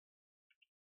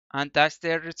 And that's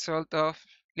the result of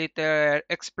little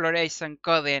exploration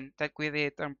coding that we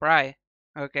did on Pry.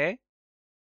 Okay.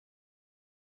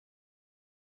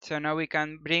 So now we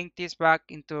can bring this back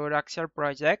into our actual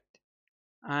project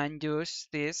and use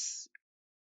this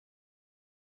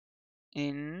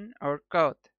in our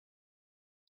code.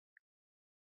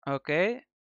 Okay.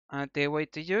 And the way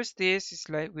to use this is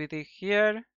like we did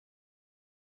here.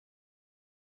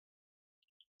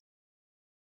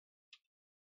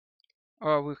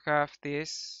 Oh, we have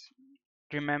this.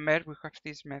 Remember, we have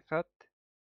this method.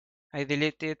 I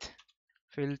deleted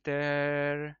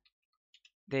filter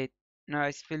date. No,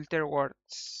 it's filter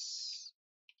words.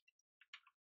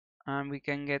 And we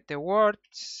can get the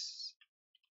words.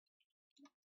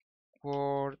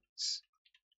 Words.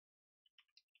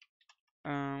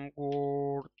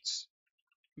 Words.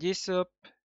 gsub.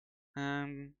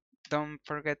 Don't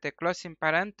forget the closing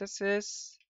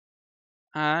parentheses.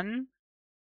 And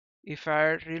if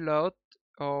I reload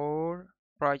our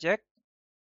project,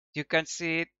 you can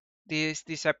see this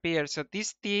disappear. So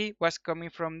this T was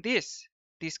coming from this.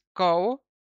 This co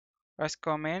was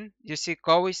coming. You see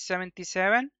co is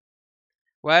 77?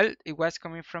 Well, it was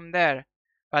coming from there.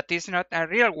 But it's not a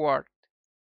real word.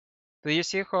 Do you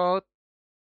see how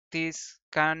this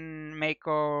can make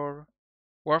our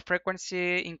word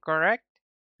frequency incorrect?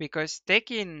 Because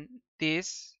taking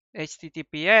this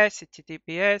HTTPS,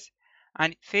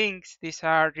 and it thinks these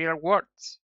are real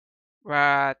words,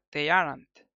 but they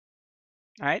aren't,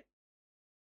 right?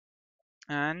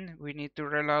 And we need to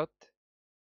reload.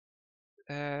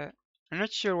 I'm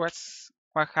not sure what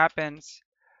happens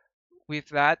with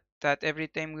that. That every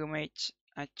time we make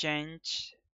a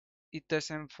change, it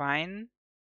doesn't find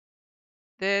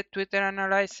the Twitter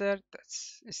analyzer.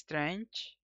 That's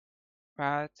strange,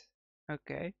 but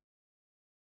okay.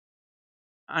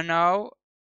 And now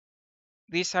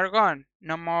these are gone.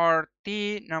 No more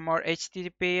T, no more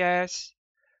HTTPS,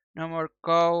 no more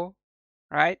co,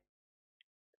 right?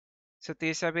 So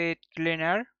this is a bit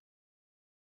cleaner.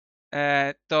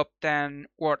 Top 10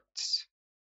 words.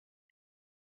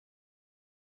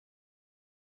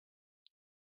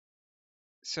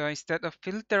 So instead of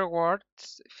filter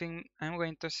words, I'm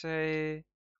going to say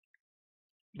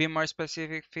be more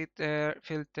specific,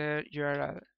 filter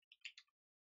URL.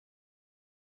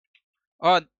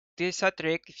 Oh, this is a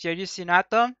trick. If you're using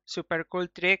Atom, super cool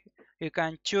trick. You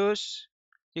can choose,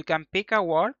 you can pick a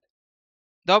word,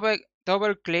 double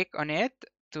double click on it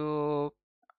to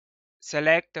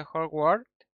select the whole word,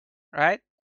 right?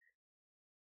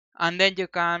 And then you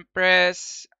can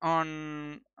press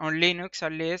on Linux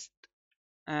at least,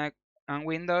 on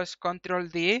Windows Control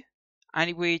D,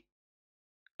 and we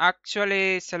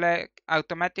actually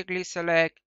automatically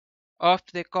select of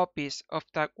the copies of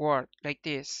that word like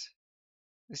this.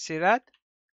 You see that?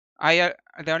 The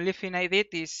only thing I did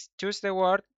is choose the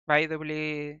word by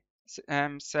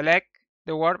select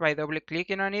the word by double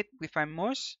clicking on it with my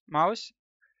mouse.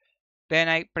 Then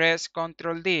I press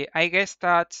Control D. I guess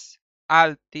that's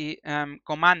Alt D,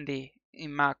 Command D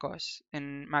in MacOS,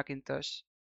 in Macintosh,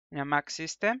 in a Mac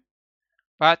system.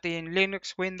 But in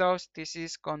Linux, Windows, this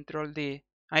is Control D.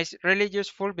 And it's really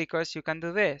useful because you can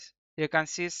do this. You can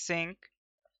see sync,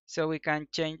 so we can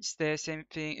change the same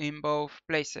thing in both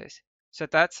places. So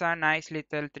that's a nice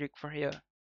little trick for you.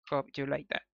 Hope you like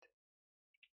that.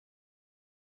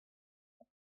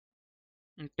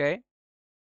 Okay.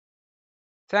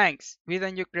 Thanks. Why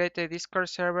don't you create a Discord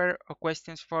server or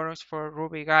questions forums for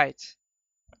Ruby guides?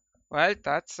 Well,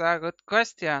 that's a good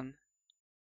question.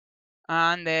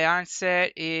 And the answer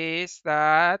is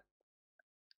that,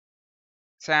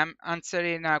 so I'm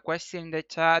answering a question in the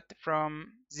chat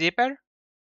from Zipper,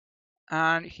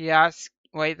 and he asked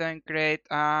why don't create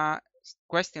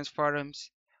questions forums.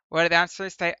 Well, the answer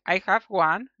is that I have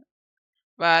one,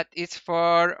 but it's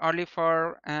for only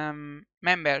for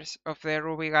members of the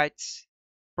Ruby Guides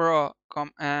Pro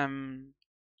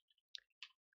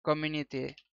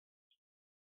community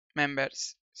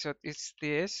members. So it's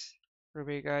this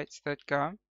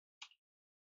rubyguides.com,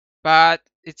 but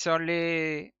it's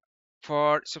only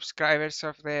for subscribers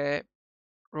of the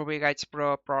Ruby Guides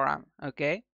Pro program.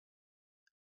 Okay.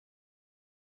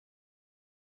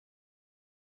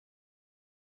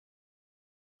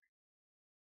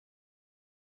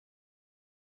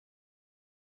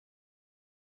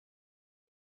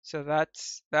 So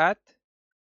that's that.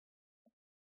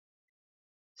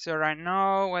 So right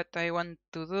now what I want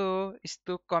to do is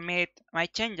to commit my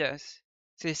changes.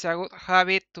 So it's a good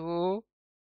habit to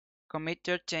commit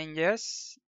your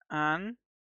changes. And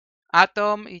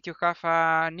Atom, if you have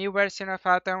a new version of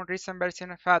Atom, recent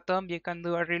version of Atom, you can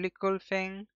do a really cool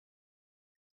thing,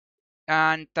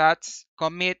 and that's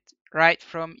commit right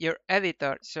from your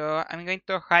editor. So I'm going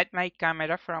to hide my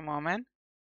camera for a moment.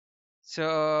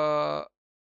 So,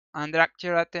 and direct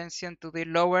your attention to the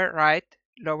lower right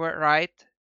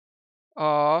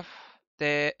of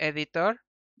the editor.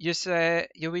 You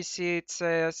will see it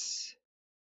says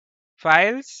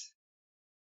files,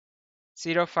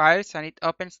 0 files, and it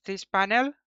opens this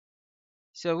panel.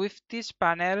 So with this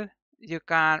panel, you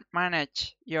can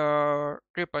manage your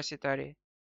repository.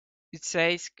 It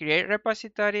says create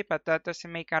repository, but that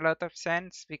doesn't make a lot of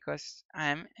sense because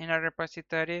I'm in a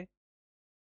repository.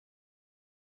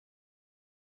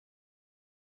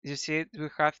 You see, we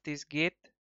have this Git,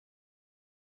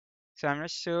 so I'm not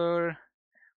sure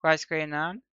what's going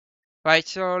on, but it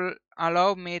should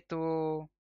allow me to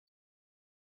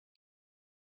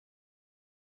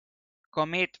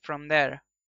commit from there.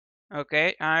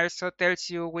 Okay, and also tells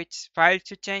you which file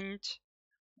to change.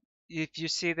 If you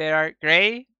see there are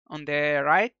gray on the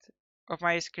right of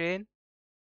my screen,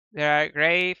 there are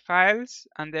gray files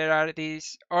and there are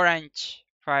these orange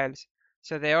files.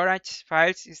 So the orange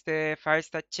files is the files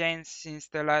that changed since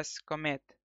the last commit.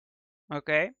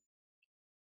 Okay.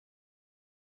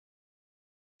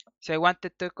 So I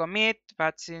wanted to commit,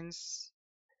 but since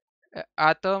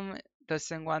Atom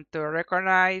doesn't want to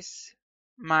recognize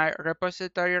my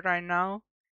repository right now,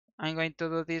 I'm going to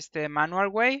do this the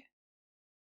manual way.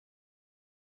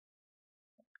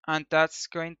 And that's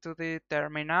going to the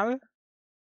terminal,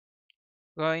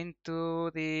 going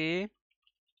to the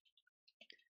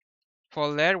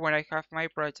folder where I have my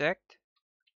project,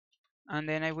 and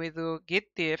then I will do git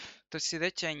diff to see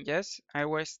the changes. I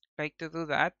always like to do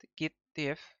that, git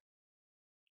diff.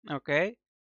 Okay,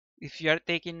 if you are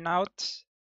taking notes,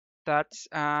 that's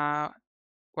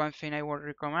one thing I would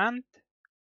recommend.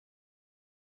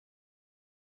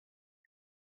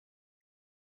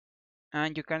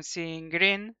 And you can see in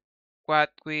green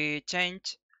what we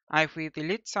change. If we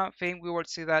delete something, we will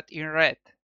see that in red.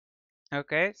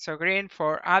 Okay, so green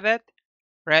for added,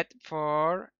 red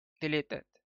for deleted.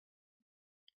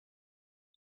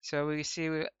 So we see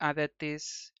we added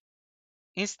this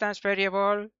instance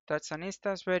variable. That's an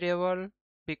instance variable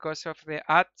because of the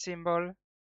add symbol.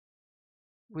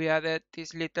 We added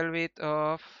this little bit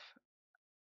of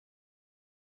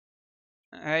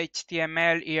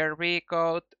HTML ERB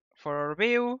code for our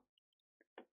view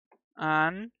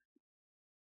and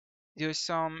use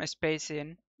some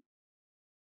spacing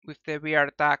with the VR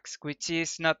tags, which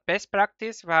is not best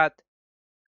practice, but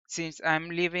since I'm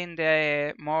leaving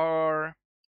the more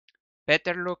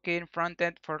better looking front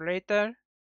end for later,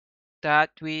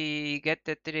 that we get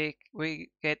the trick, we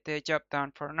get the job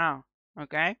done for now.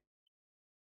 Okay,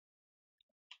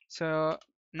 so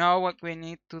now what we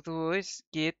need to do is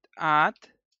git add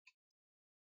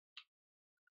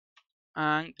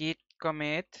and git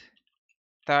commit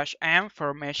 -m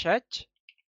for message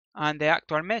and the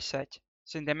actual message.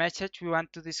 So in the message we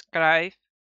want to describe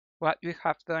what we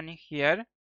have done here,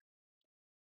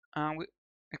 and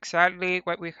exactly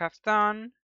what we have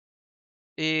done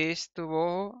is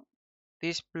to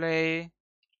display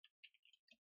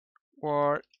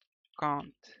word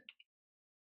count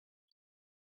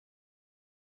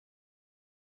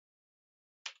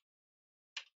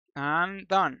and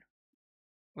done.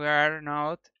 We are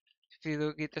now, if we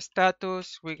do git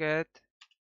status, we get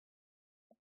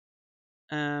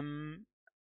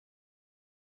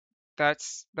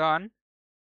that's done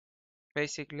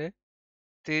basically.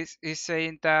 This is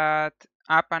saying that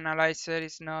app analyzer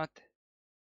is not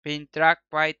being tracked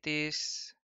by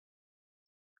this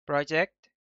project,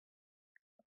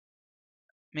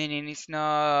 meaning it's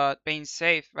not being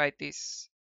saved by this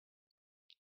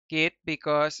Git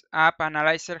because app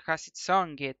analyzer has its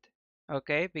own Git,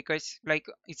 okay, because like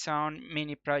its own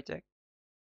mini project.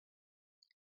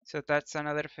 So that's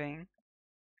another thing.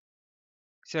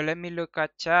 So let me look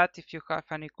at chat if you have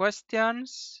any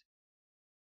questions.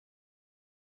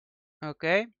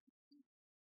 Okay,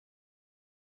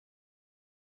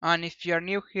 and if you're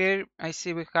new here, I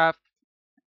see we have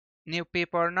new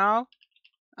people now.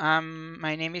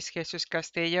 My name is Jesus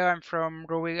Castillo. I'm from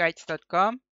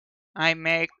rubyguides.com. I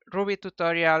make Ruby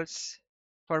tutorials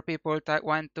for people that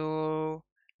want to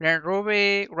learn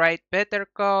Ruby, write better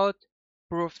code,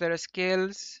 prove their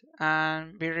skills,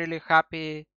 and be really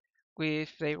happy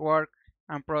with their work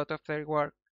and proud of their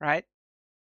work, right?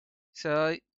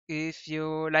 So if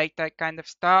you like that kind of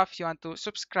stuff, you want to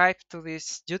subscribe to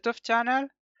this YouTube channel,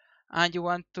 and you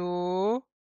want to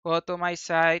go to my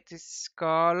site, it's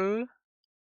called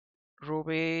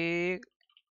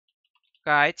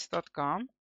rubyguides.com.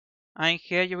 And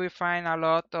here you will find a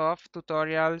lot of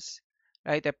tutorials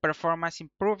like the performance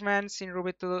improvements in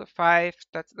Ruby 2.5.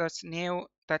 That's new.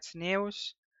 That's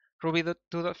news. Ruby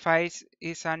 2.5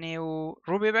 is a new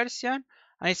Ruby version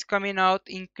and it's coming out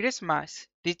in Christmas.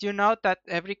 Did you know that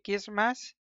every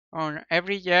Christmas or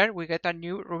every year we get a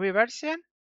new Ruby version?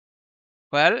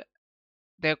 Well,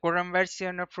 the current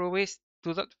version of Ruby is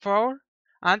 2.4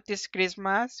 and this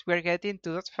Christmas we're getting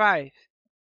 2.5.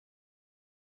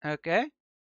 Okay?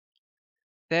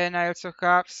 Then I also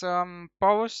have some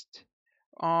posts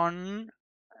on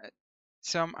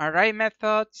some array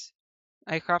methods.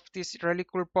 I have this really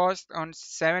cool post on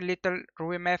 7 little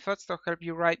Ruby methods to help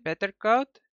you write better code.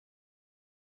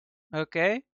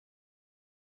 Okay,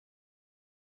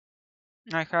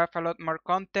 I have a lot more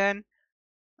content.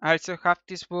 I also have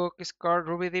this book, it's called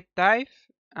Ruby Deep Dive.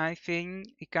 I think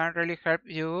it can really help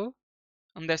you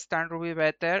understand Ruby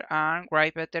better and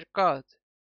write better code.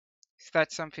 If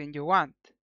that's something you want.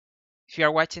 If you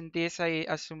are watching this, I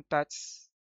assume that's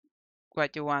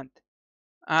what you want.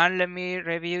 And let me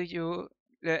review you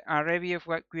a review of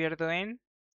what we are doing.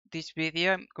 This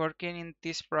video, I'm working in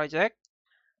this project.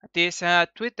 This is a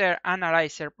Twitter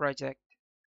analyzer project.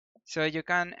 So you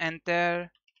can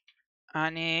enter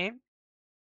any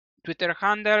Twitter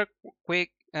handle,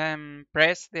 quick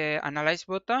press the analyze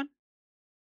button,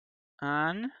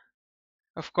 and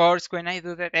of course when I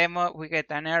do the demo we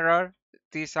get an error.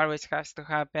 This always has to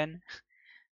happen.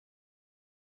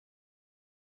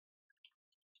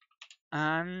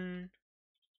 And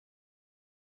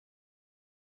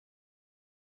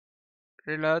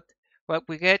reload. What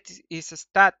we get is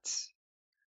stats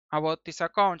about this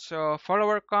account. So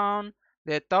follower count,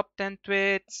 the top 10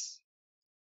 tweets,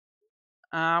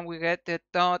 and we get the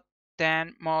top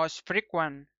 10 most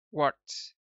frequent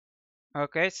words.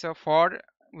 Okay, so for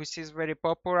which is very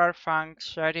popular, thanks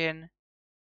sharing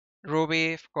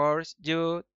Ruby, of course,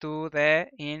 you, to, the,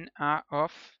 in, a,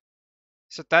 of.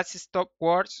 So that's stop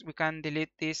words. We can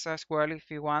delete this as well if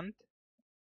we want.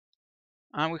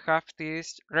 And we have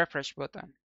this refresh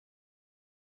button.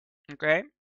 Okay.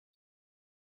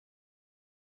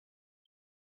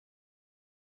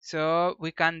 So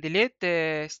we can delete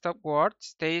the stop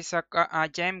words. There is a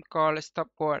gem called stop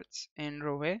words in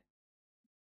Ruby.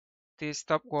 This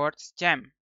stop words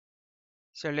gem.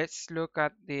 So let's look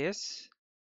at this.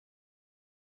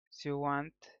 So you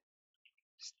want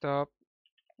stop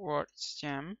words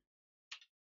gem.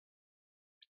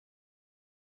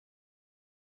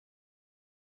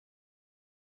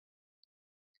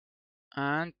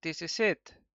 And this is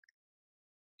it.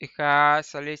 It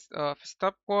has a list of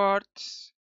stop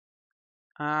words,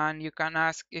 and you can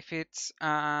ask if it's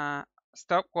a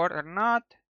stop word or not,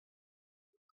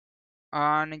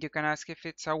 and you can ask if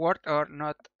it's a word or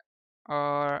not,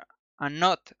 or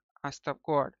not a stop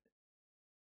word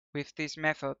with this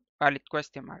method valid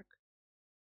question mark.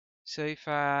 So if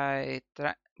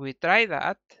we try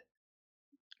that,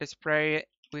 let's play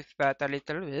with that a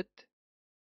little bit.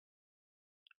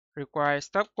 Require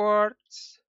stop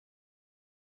words.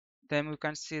 Then we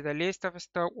can see the list of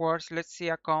stop words. Let's see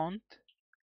a count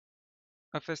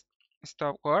of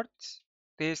stop words.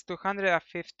 This is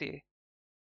 250.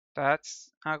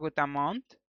 That's a good amount.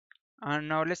 And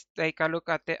now let's take a look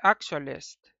at the actual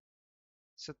list.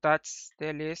 So that's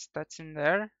the list that's in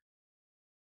there.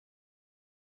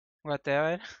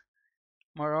 Whatever.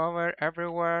 Moreover,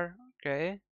 everywhere.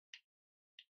 Okay.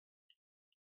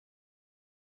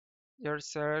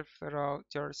 Yourself, throughout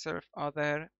yourself,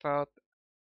 other, thought.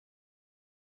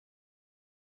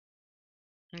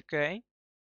 Okay.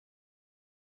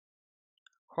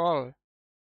 Whole.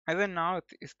 I don't know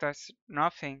if that's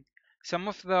nothing. Some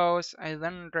of those I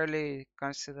don't really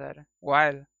consider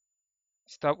wild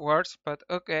stop words, but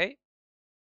okay.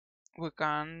 We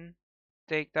can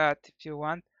take that if you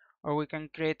want, or we can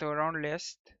create our own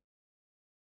list.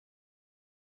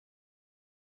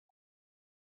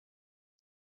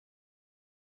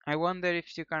 I wonder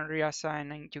if you can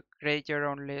reassign and you create your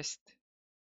own list.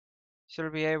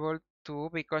 Should be able to,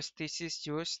 because this is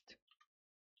just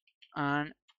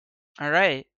an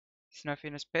array. It's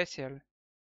nothing special.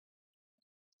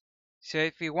 So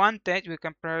if we wanted, we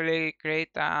can probably create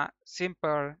a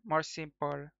more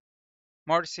simple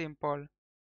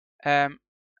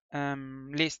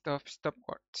um, list of stop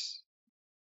words.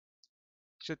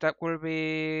 So that will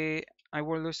be, I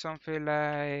will do something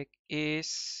like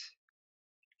is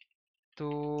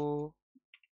to,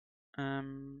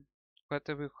 what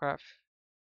do we have?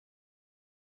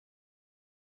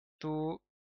 To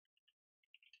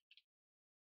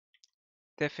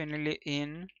definitely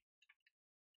in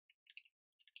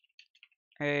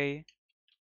a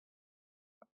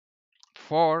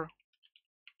for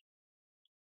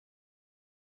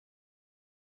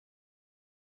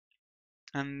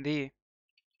and the.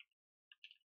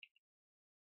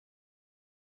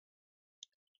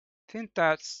 I think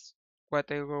that's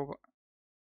what I will.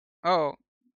 Oh,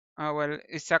 well,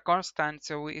 it's a constant,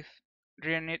 so if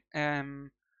really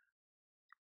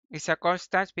it's a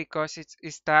constant because it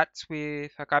starts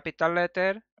with a capital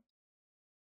letter,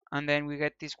 and then we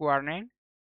get this warning.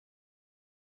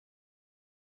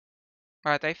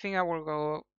 But I think I will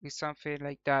go with something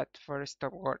like that for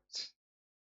stop words.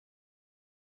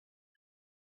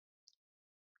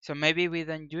 So maybe we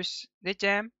don't use the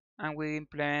gem and we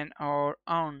implement our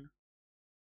own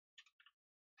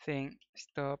thing.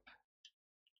 Stop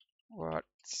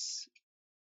words.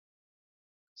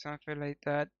 Something like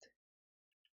that.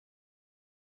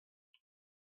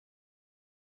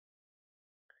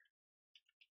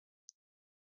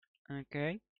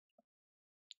 Okay.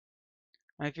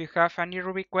 If you have any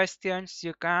Ruby questions,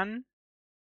 you can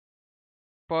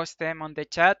post them on the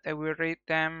chat. I will read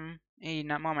them in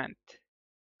a moment.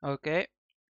 Okay.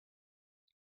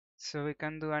 So we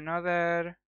can do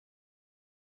another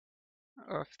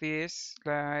of this,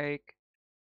 like,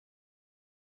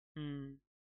 I'm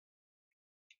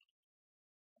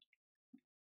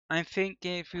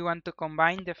thinking if we want to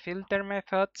combine the filter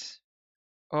methods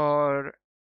or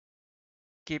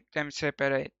keep them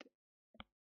separate.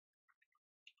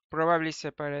 Probably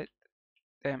separate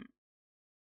them.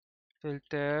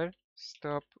 Filter,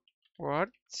 stop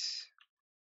words.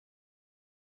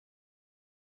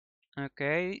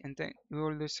 Okay, and then we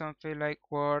will do something like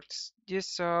words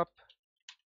gsop.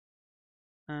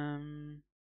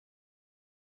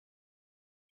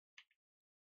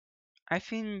 I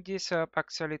think gsop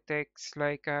actually takes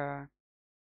like a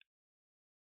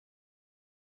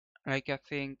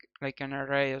thing like an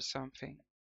array or something.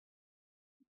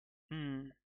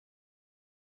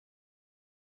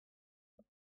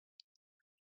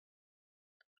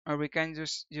 or we can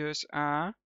just use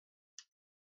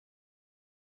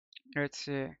let's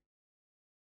see,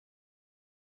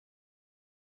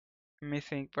 let me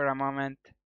think for a moment.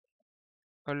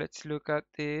 Or let's look at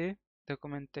the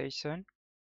documentation.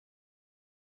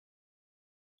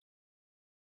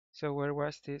 So where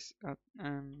was this?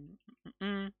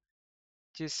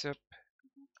 GSUP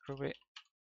Ruby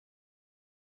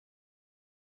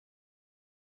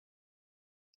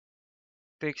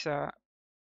takes a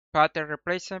pattern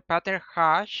replacement, pattern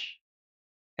hash.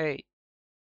 Hey,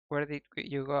 where did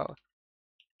you go?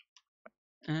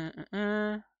 Uh, uh,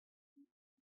 uh.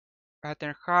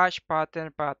 Pattern hash,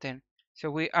 pattern.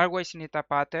 So we always need a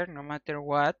pattern no matter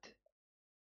what.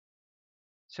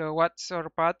 So what's our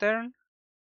pattern?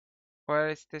 Well,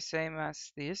 it's the same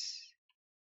as this.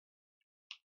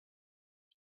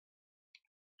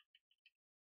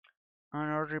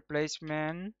 And our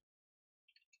replacement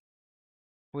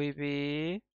will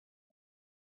be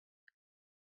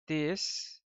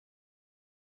this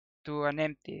to an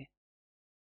empty.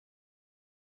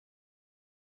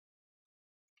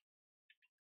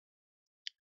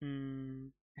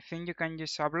 I think you can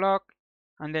use a block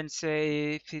and then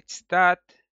say if it's that.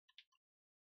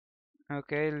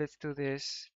 Okay, let's do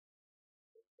this.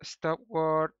 Stop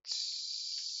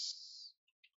words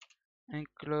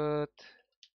include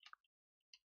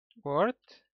word.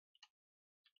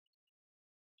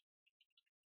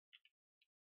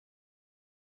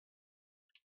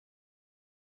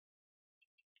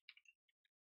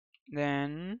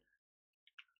 Then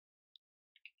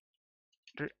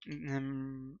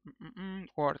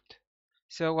word.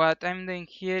 So what I'm doing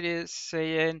here is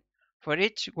saying for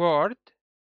each word,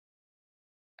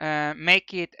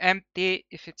 make it empty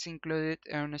if it's included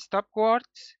on stop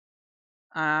words,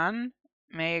 and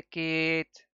make it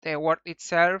the word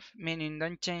itself, meaning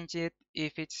don't change it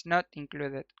if it's not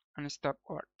included on stop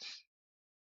words.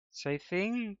 So I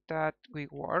think that will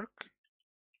work.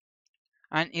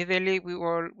 And ideally we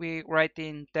will be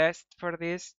writing test for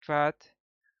this, but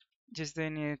just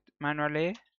doing it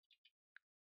manually.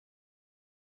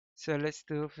 So let's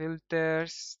do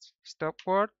filters, stop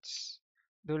words.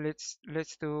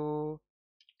 Let's do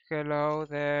hello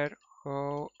there,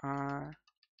 how are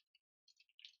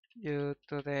you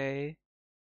today?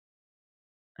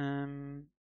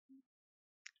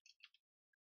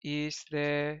 Is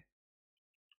the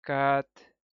cat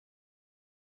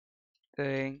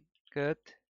doing good?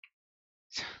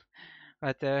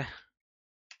 But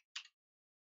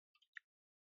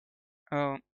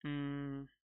oh,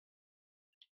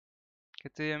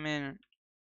 what do you mean?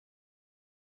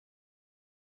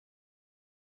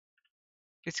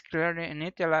 It's clearly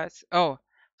initialized. Oh,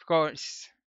 of course,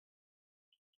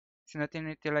 it's not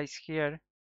initialized here.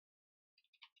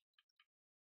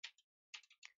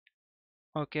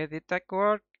 Okay, did that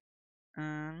work?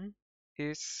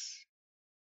 Is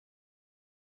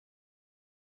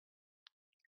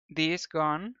this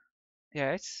gone?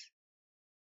 Yes.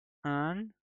 And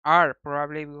R,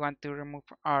 probably we want to remove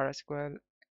R as well.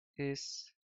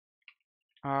 Is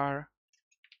R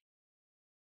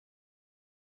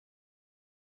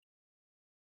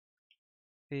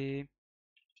the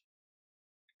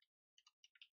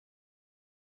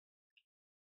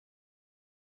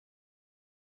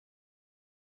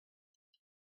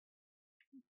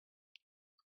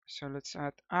so let's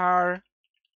add R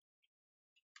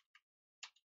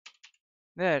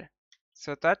there.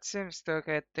 So that seems to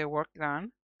get the work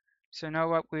done. So now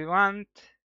what we want,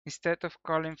 instead of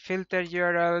calling filter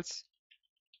URLs,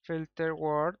 filter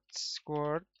words,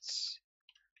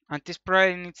 and this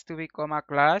probably needs to become a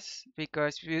class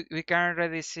because we can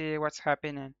already see what's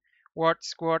happening.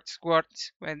 Words.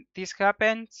 When this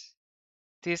happens,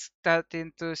 this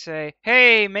starting to say,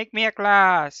 hey, make me a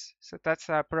class. So that's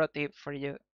a pro tip for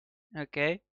you.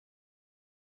 Okay.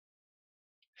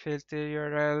 Filter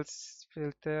URLs,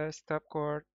 filter stop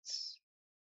words.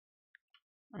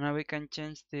 Now we can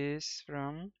change this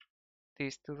from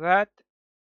this to that.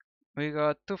 We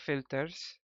got two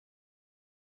filters.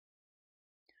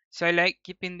 So I like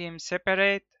keeping them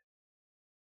separate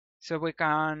so we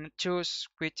can choose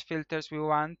which filters we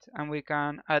want and we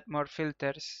can add more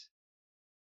filters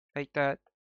like that.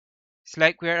 It's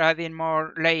like we're adding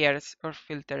more layers of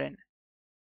filtering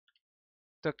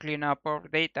to clean up our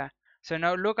data. So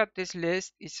now look at this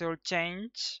list, it's all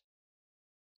changed.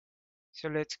 So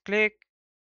let's click.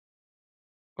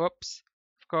 Oops,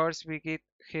 of course we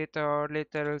hit our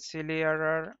little silly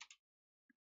error.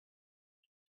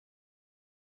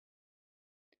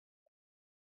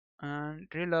 And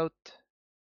reload.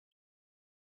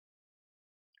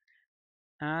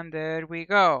 And there we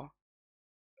go.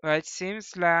 Well, it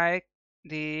seems like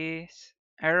this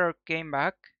error came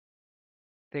back.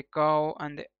 the code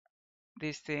and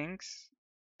these things.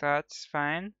 That's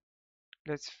fine.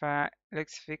 Let's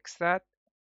fix that.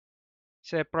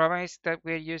 So the problem is that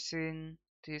we're using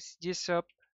this GSOP.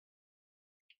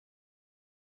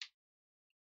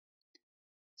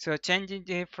 So changing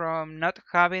it from not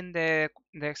having the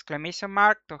exclamation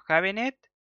mark to having it,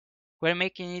 we're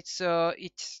making it so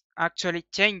it actually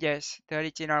changes the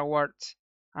original words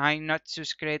and not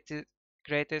just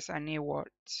creates a new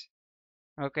words.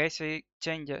 Okay, so it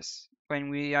changes when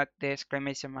we add the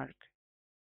exclamation mark.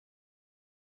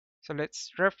 So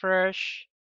let's refresh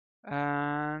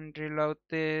and reload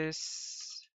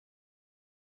this.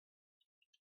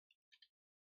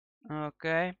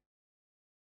 Okay,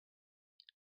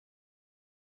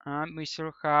 and we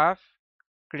should have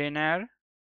cleaner.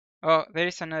 Oh, there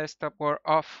is another stop word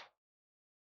off.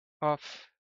 Off.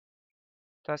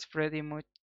 That's pretty much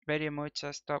very much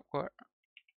a stop word.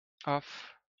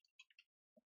 Off.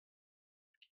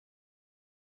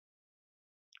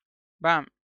 Bam.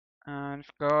 And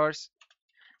of course,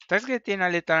 that's getting a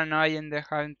little annoying, the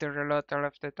having to reload all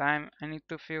of the time. I need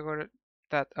to figure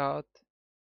that out.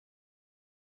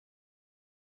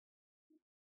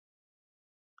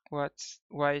 Why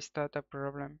is that a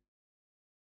problem?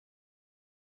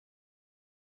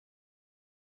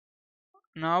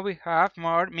 Now we have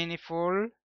more meaningful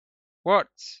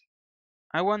words.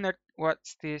 I wonder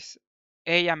what's this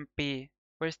AMP.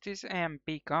 Where's this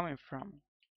AMP coming from?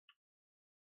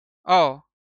 Oh,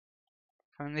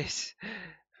 from this.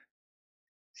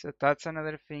 So that's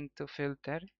another thing to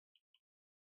filter.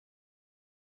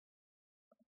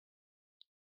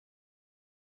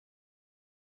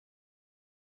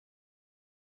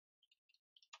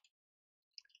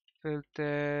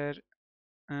 Filter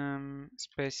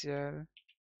special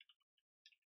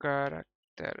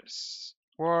characters.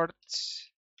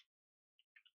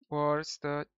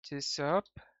 Words.gsop.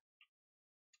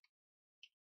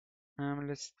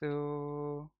 Let's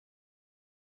do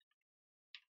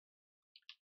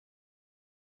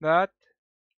that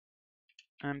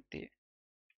empty.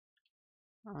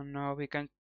 And now we can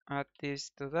add this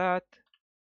to that.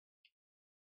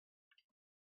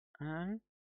 And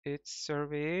it's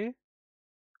survey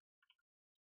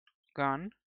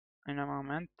gone in a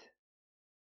moment.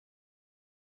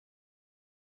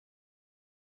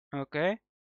 Okay.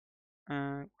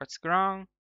 What's wrong?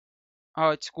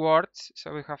 Oh, it's words,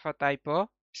 so we have a typo.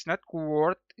 It's not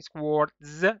word, it's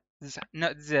words,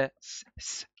 not the.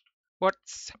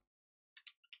 Words,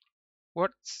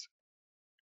 words.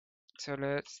 So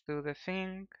let's do the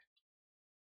thing.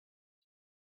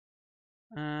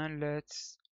 And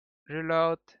let's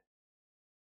reload.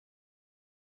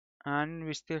 And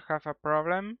we still have a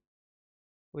problem,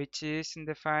 which is in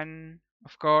the fan.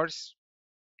 Of course,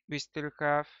 we still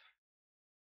have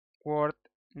word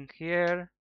in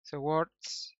here. So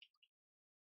words.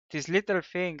 These little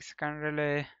things can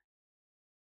really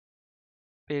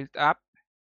build up.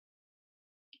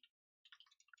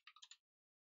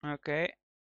 Okay.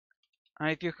 And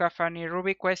if you have any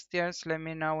Ruby questions, let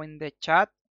me know in the chat.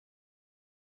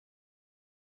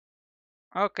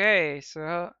 Okay,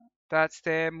 so that's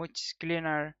the much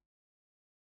cleaner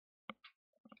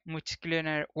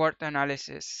word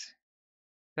analysis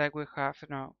that we have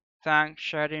now. Thanks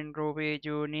sharing Ruby,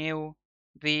 you knew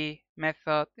the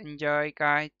method, enjoy,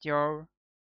 guide, your,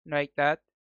 like that.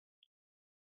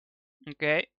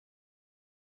 Okay.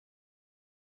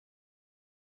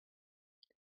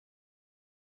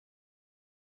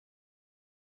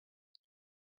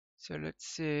 So let's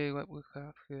see what we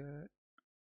have here.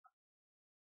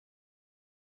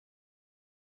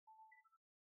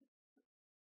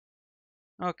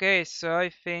 Okay, so I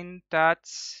think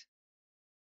that's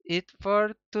it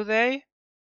for today.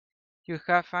 You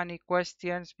have any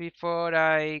questions before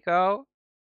I go?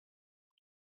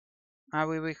 I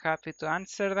will be happy to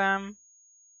answer them.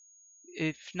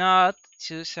 If not,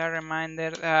 just a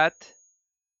reminder that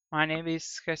my name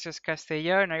is Jesus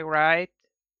Castillo and I write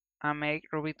and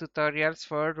make Ruby tutorials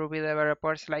for Ruby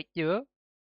developers like you.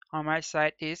 On my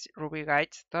site is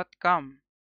rubyguides.com,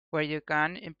 where you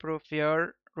can improve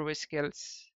your Ruby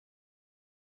skills.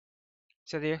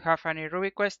 So do you have any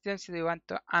Ruby questions you want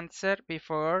to answer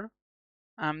before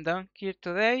I'm done here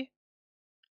today?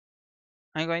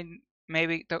 I'm going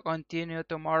maybe to continue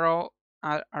tomorrow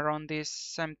around this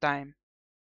same time,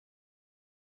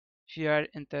 if you are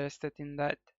interested in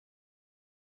that.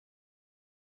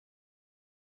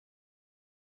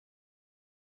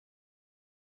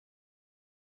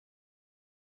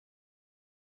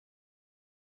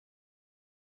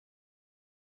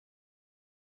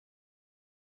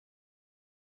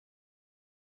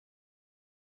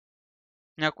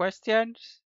 No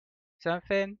questions?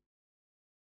 Something?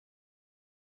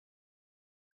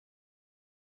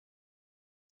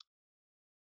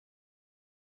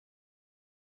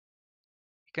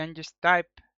 You can just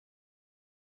type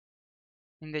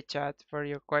in the chat for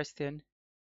your question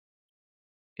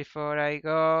before I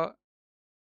go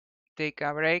take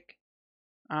a break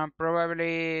and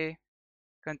probably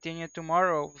continue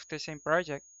tomorrow with the same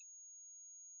project.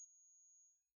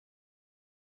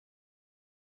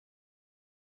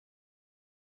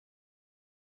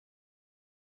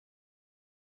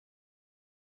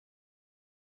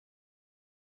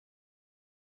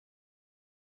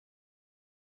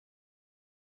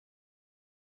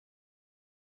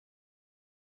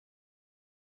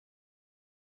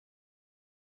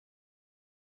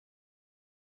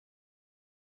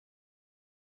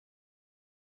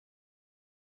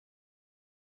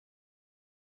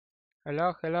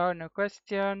 Hello, hello, no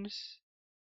questions.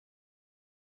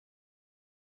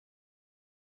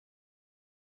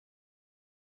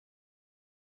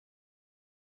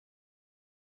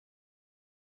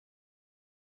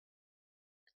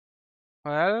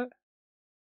 Well,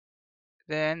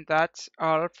 then that's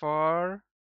all for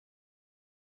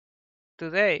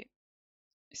today.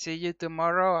 See you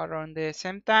tomorrow around the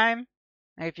same time.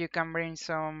 If you can bring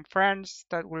some friends,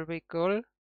 that will be cool.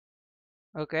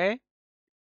 Okay?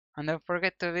 And don't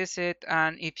forget to visit.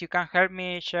 And if you can help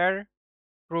me share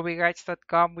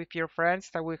rubyguides.com with your friends,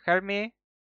 that will help me.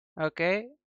 Okay?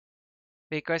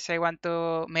 Because I want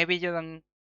to. Maybe you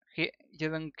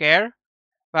don't care,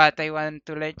 but I want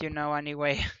to let you know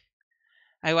anyway.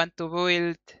 I want to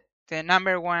build the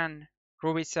number one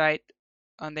Ruby site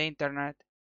on the internet.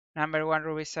 Number one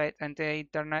Ruby site on the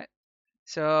internet,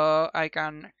 so I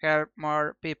can help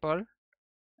more people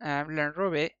learn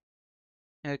Ruby.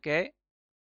 Okay,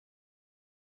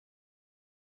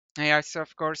 and also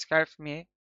of course helps me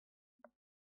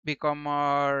become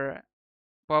more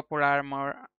popular,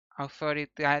 more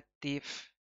authoritative.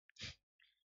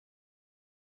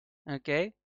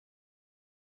 Okay,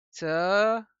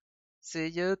 so see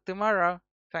you tomorrow.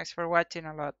 Thanks for watching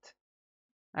a lot.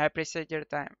 I appreciate your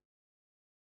time.